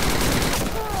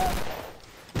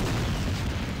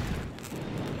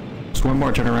 Just one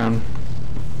more turn around.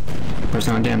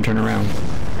 Person on dam, turn around.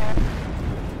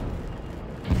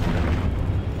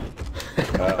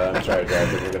 I'm sorry,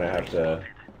 guys, but we're gonna have to...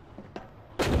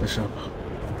 Nice job.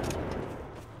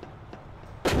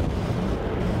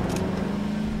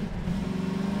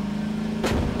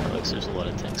 Alex, there's a lot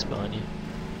of tanks behind you.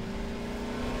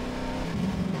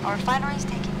 Our refinery is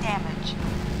taking damage.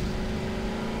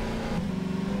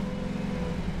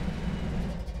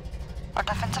 Our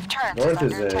defensive turns North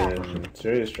is under attack. in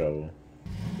serious trouble.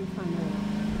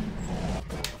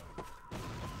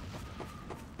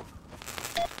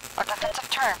 Our defensive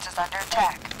turns is under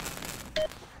attack.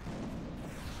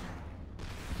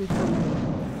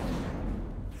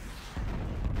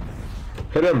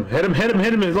 Hit him! Hit him! Hit him!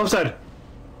 Hit him! His left side!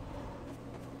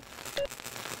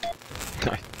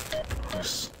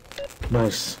 Nice.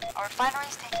 Nice. Our refinery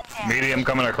is taking damage. Medium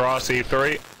coming across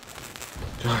E3.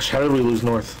 Gosh, how did we lose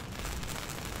north?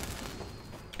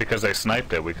 Because they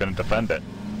sniped it, we couldn't defend it.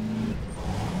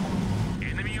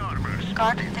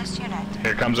 Guard this unit.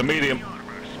 Here comes a medium.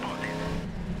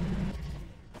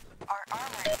 Our armor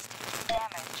is taking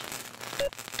damage.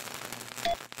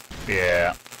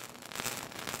 Yeah.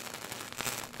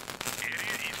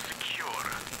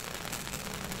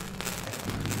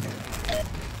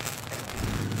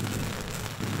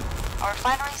 Our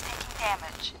refinery is taking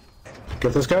damage.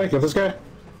 Get this guy! Get this guy!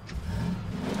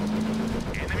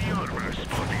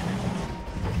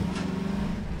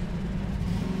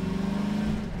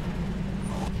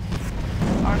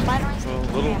 Our refinery is So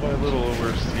taking little by damage. little,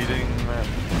 we're ceding that.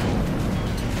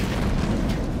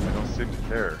 I don't seem to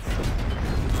care.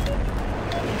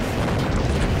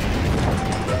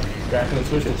 Back to the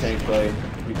switch to tank play.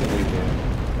 We can leave here.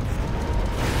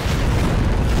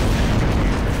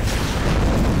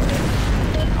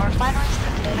 Our refinery is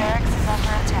taking barracks is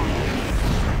under attack.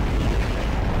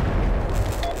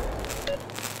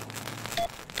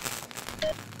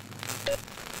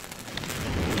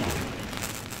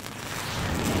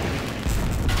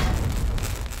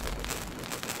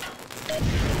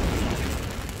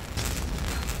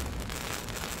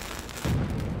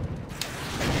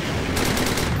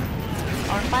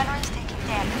 refinery's taking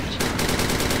damage.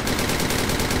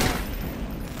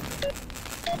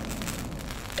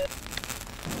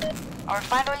 Our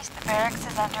refinery's barracks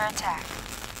is under attack.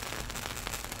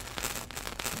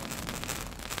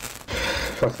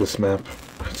 Fuck this map.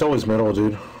 It's always middle,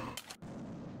 dude.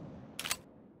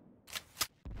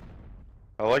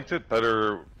 I liked it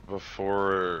better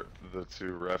before the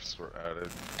two refs were added.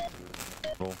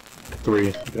 3.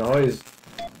 You can always...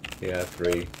 Yeah,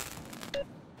 3.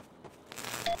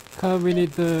 We need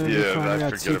the Yeah, refinery I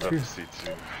at forget about the C2.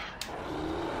 C2.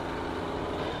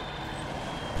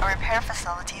 Our repair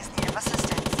facilities need of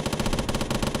assistance.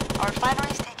 Our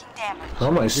refinery's taking damage. How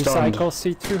am I stunned? Recycle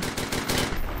C2.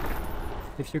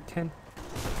 If you can.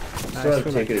 Still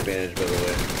have taken advantage, by the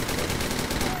way.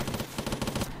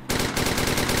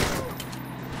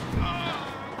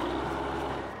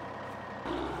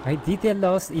 Did they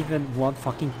lost even one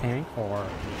fucking tank, or?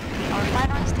 Our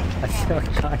refinery's taking I feel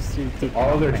like guys you take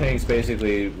All of their tanks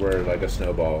basically were like a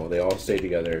snowball. They all stayed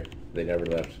together. They never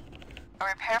left. Our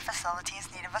repair facilities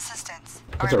need of assistance.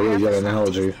 That's a really good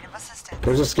analogy.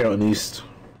 There's a scout in east.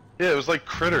 Yeah, it was like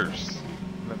Critters.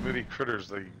 In that movie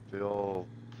Critters, they all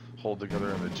hold together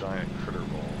in the giant critter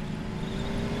ball.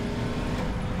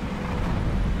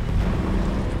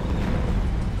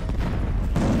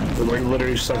 We're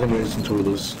literally 7 minutes until we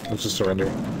lose. Let's just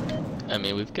surrender. I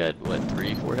mean, we've got, what,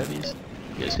 3, 4 heavies?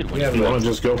 You guys could win. You want to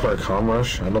just go for a comm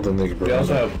rush? I don't think they can We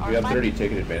also prevent it. have 30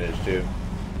 ticket advantage too.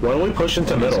 Why don't we push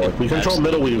into middle? If we control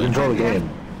middle, we control the game.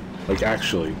 Like,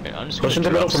 actually. I'm just Push gonna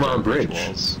into middle drop from our stone bridge.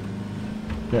 walls.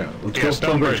 Yeah, let's Yeah, go stone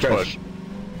stone bridge, bridge guys. push.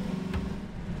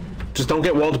 Just don't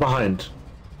get walled behind.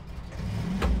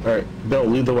 Alright, Bill,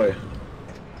 lead the way.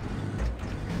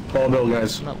 Follow Bill,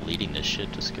 guys. I'm not leading this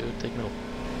shit, just go take middle.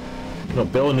 No,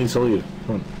 Bill needs to lead.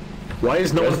 Come on. Why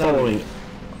is no one following?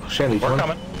 Shandy, We're come on.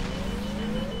 coming.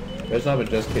 It's not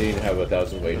just kidding to have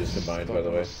 1,000 wages combined, by the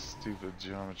way. Stupid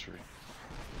geometry.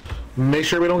 Make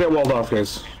sure we don't get walled off,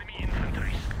 guys.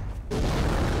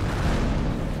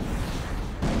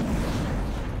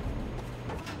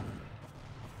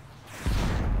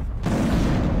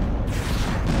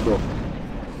 Cool.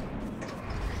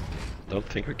 Don't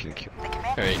think we can kill.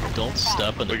 Alright, don't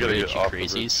stop on the We gotta bridge, get you off the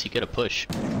crazies. You gotta push.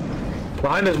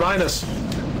 Behind us, behind us.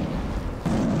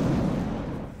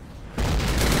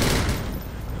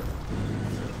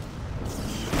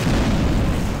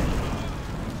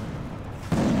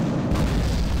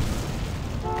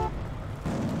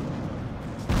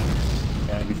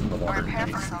 Our repair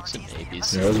Some facilities need of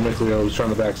babies. Yeah, it was Mickey. I was trying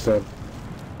to backstab.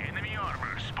 Enemy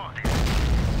armor spotted.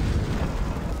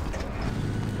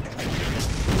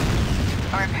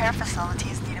 Our repair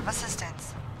facilities need of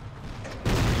assistance.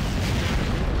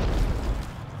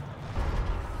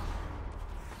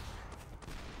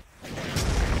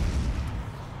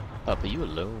 Papa, you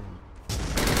alone.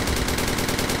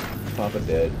 Papa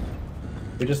dead.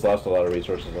 We just lost a lot of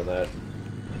resources on that.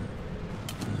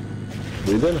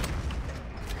 We did.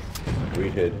 We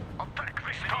did. Attack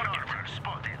this armor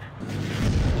spotted.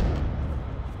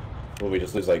 Will we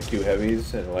just lose like 2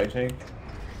 heavies and a light tank?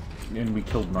 And we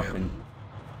killed nothing.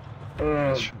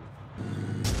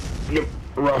 Yep,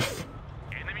 rough.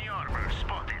 Enemy armor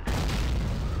spotted.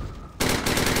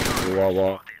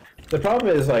 The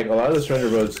problem is like a lot of the surrender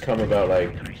votes come about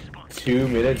like 2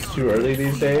 minutes too early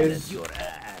these days. I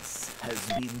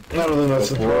don't think that's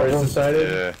the Before it's problem.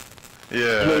 decided. Yeah.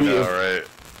 Yeah, Maybe I know, if- right?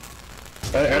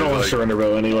 I don't want to surrender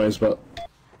vote anyways, but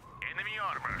Enemy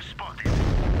armor spotted.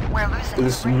 We're losing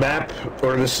this the ring. map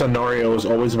or this scenario is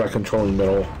always about controlling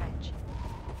middle.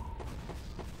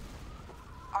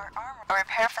 Our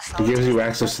repair It facilities gives you need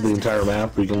access to of the entire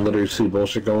map. You can literally see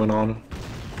bullshit going on.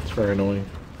 It's very annoying.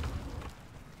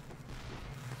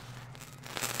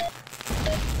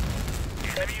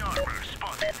 Enemy armor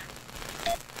spotted.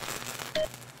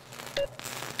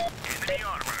 Enemy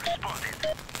armor spotted.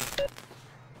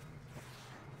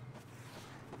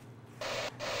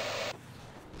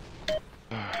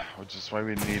 Which is why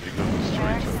we need to go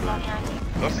destroy each other.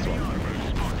 That's the one.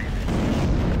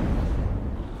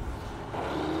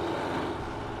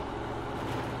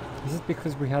 Is it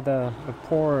because we had a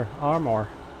poor armor?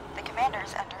 The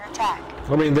commander's under attack.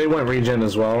 I mean, they went regen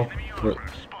as well, but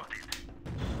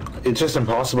it's just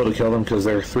impossible to kill them because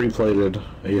they're 3-plated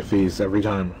AFEs every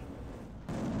time.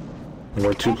 And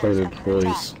we're 2-plated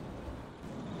bullies.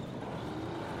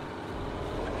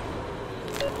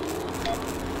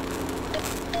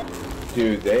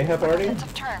 Do they have Artie?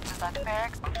 Defensive turrets is under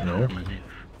barracks. No.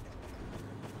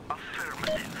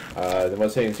 Then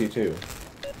what's saying C2?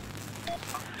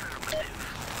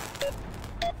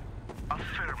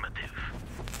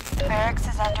 Barracks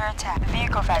is under attack. The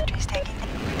vehicle factory is taking.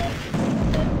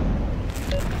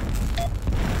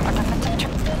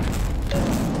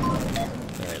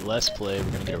 Alright, last play,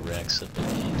 we're gonna get a Rex up at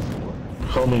A4.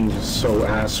 Homing is so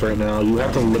ass right now. You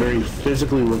have to literally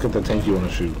physically look at the tank you want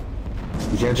to shoot.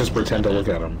 You can't just pretend to look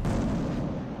at him.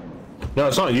 No,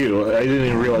 it's not you. I didn't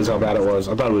even realize how bad it was.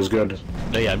 I thought it was good.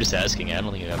 No, yeah, I'm just asking. I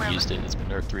don't think I've used it. It's been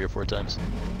nerfed 3 or 4 times.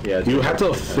 Yeah, you have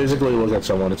to physically look at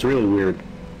someone. It's really weird.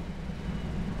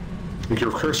 Like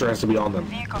your cursor has to be on them.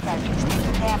 Vehicle factories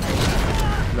taking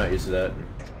damage. I'm not used to that.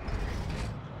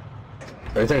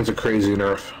 I think it's a crazy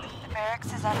nerf. The barracks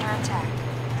is under attack.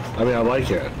 I mean, I like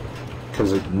it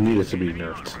because it needed to be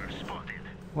nerfed.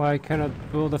 Why cannot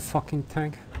build a fucking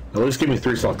tank? At least give me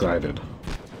 3-slot guided.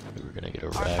 We're gonna get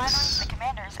a Finally, Rex. the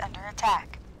commander is under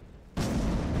attack.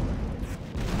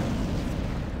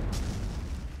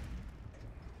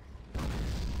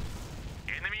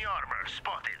 Enemy armor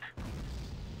spotted.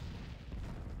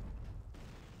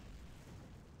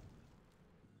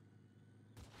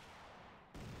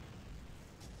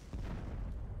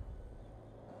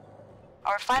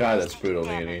 Our final God, that's brutal,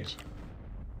 Nanny.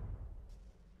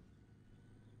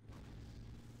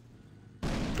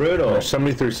 Brutal.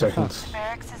 73 seconds.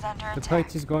 Barracks is under The attack.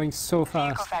 fight is going so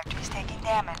Vehicle fast. factories taking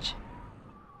damage.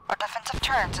 Our defensive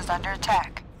turrets is under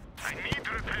attack. I need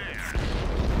repairs.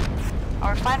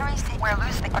 Our refineries we're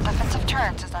losing. Our defensive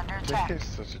turrets is under attack. This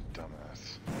guy's such a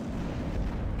dumbass.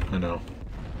 I know.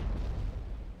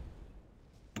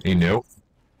 He knew.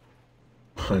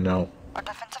 I know. Our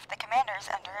defensive the commander is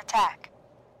under attack.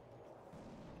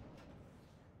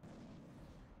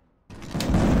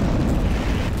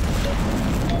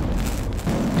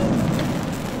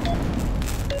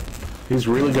 He's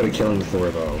really good at killing Thor,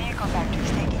 though. Vehicle factories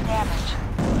taking damage.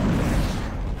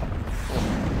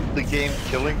 The game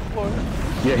killing floor?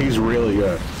 Yeah, he's really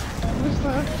good. What is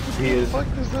that? He is. What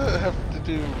the fuck does that have to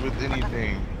do with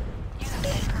anything? You've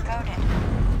been promoted.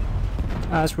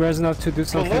 Ask Reznov to do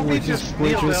So something let me with his just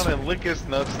kneel bridges. down and lick his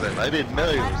nuts then. I didn't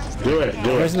know he was... Do it,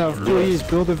 do it. Reznov, please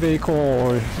build a vehicle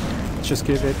or just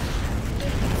give it.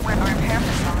 We're a repair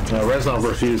facility. No, Reznov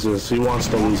refuses. He wants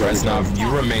to lose every time. Reznov, you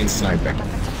remain sniping.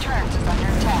 Defensive turrets is under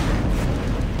attack.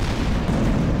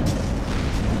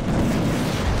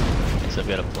 So I've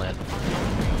got a plan. The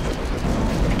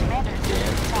commander is under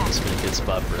Damn, attack. it's been a good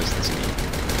spot for us this game.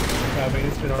 I mean,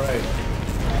 it's been alright.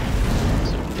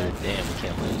 So damn, we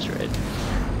can't lose, right?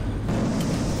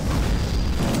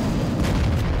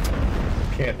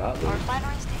 Can't not Our lose.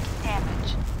 refineries taking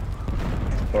damage.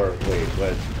 Or, wait,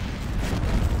 what?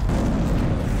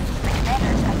 The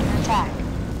commander is under attack.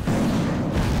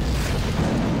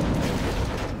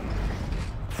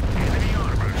 Enemy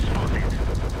armor spotted.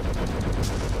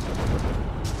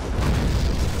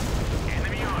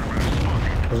 Enemy armor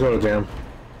spotted. Let's go to Dam.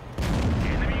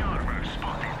 Enemy armor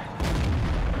spotted.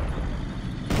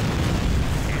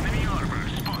 Enemy armor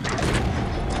spotted.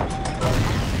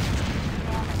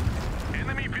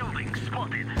 Enemy building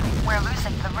spotted. We're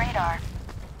losing the radar.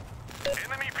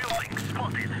 Enemy building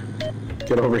spotted.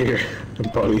 Get over here,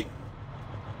 buddy.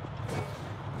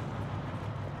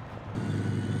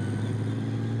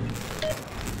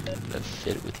 That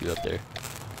fit with you up there.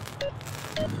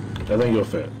 I think you'll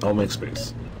fit. I'll make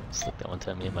space. Slipped that one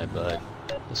time me in my butt.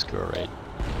 Let's go right.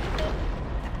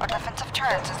 Our defensive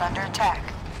turrets is under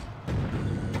attack.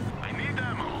 I need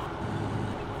ammo.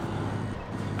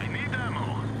 I need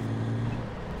ammo.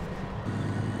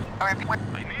 Our I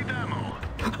need ammo.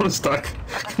 I'm stuck.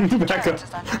 Can you back up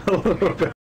a little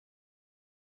bit?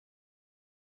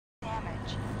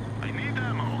 damage. I need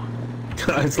ammo.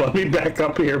 Guys, let me back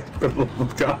up here, for the love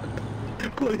of God.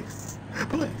 Please.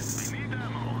 Please. I need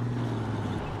ammo.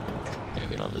 Gonna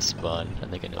get on the spawn. I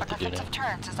think I know Our what to do now. defensive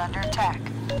turrets is under attack.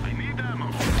 I need ammo.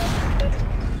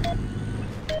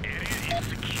 Area is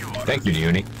secure. Thank you,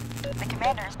 Uni. The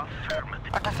commander's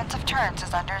Affirmative. our defensive turrets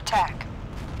is under attack.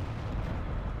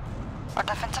 Our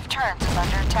defensive turrets is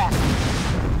under attack.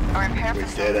 Our repair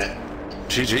facility. it.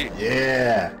 GG.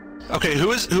 Yeah. Okay,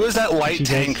 who is that light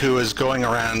tank who is going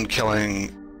around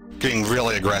getting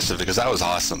really aggressive? Because that was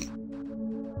awesome.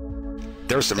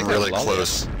 There was some really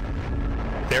close.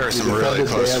 There were some really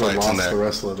close fights in The there.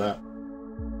 rest of that.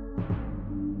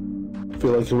 I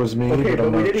feel like it was me, Okay, but but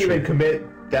I'm we not didn't sure. even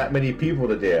commit that many people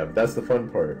to Dam. That's the fun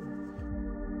part.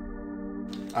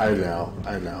 I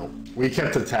know. We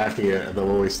kept attacking it, and then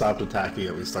when we stopped attacking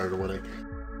it, we started winning.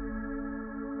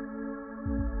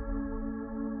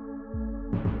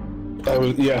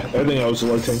 I think I was the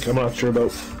light tank. I'm not sure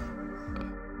about.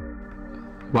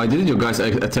 Why didn't you guys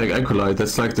attack Acolyte?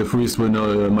 That's like the freest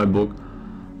winner in my book.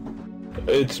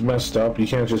 It's messed up. You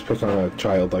can't just pick on a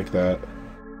child like that.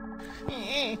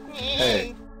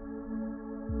 Hey.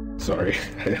 Sorry,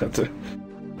 I had to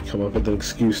come up with an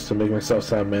excuse to make myself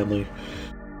sound manly.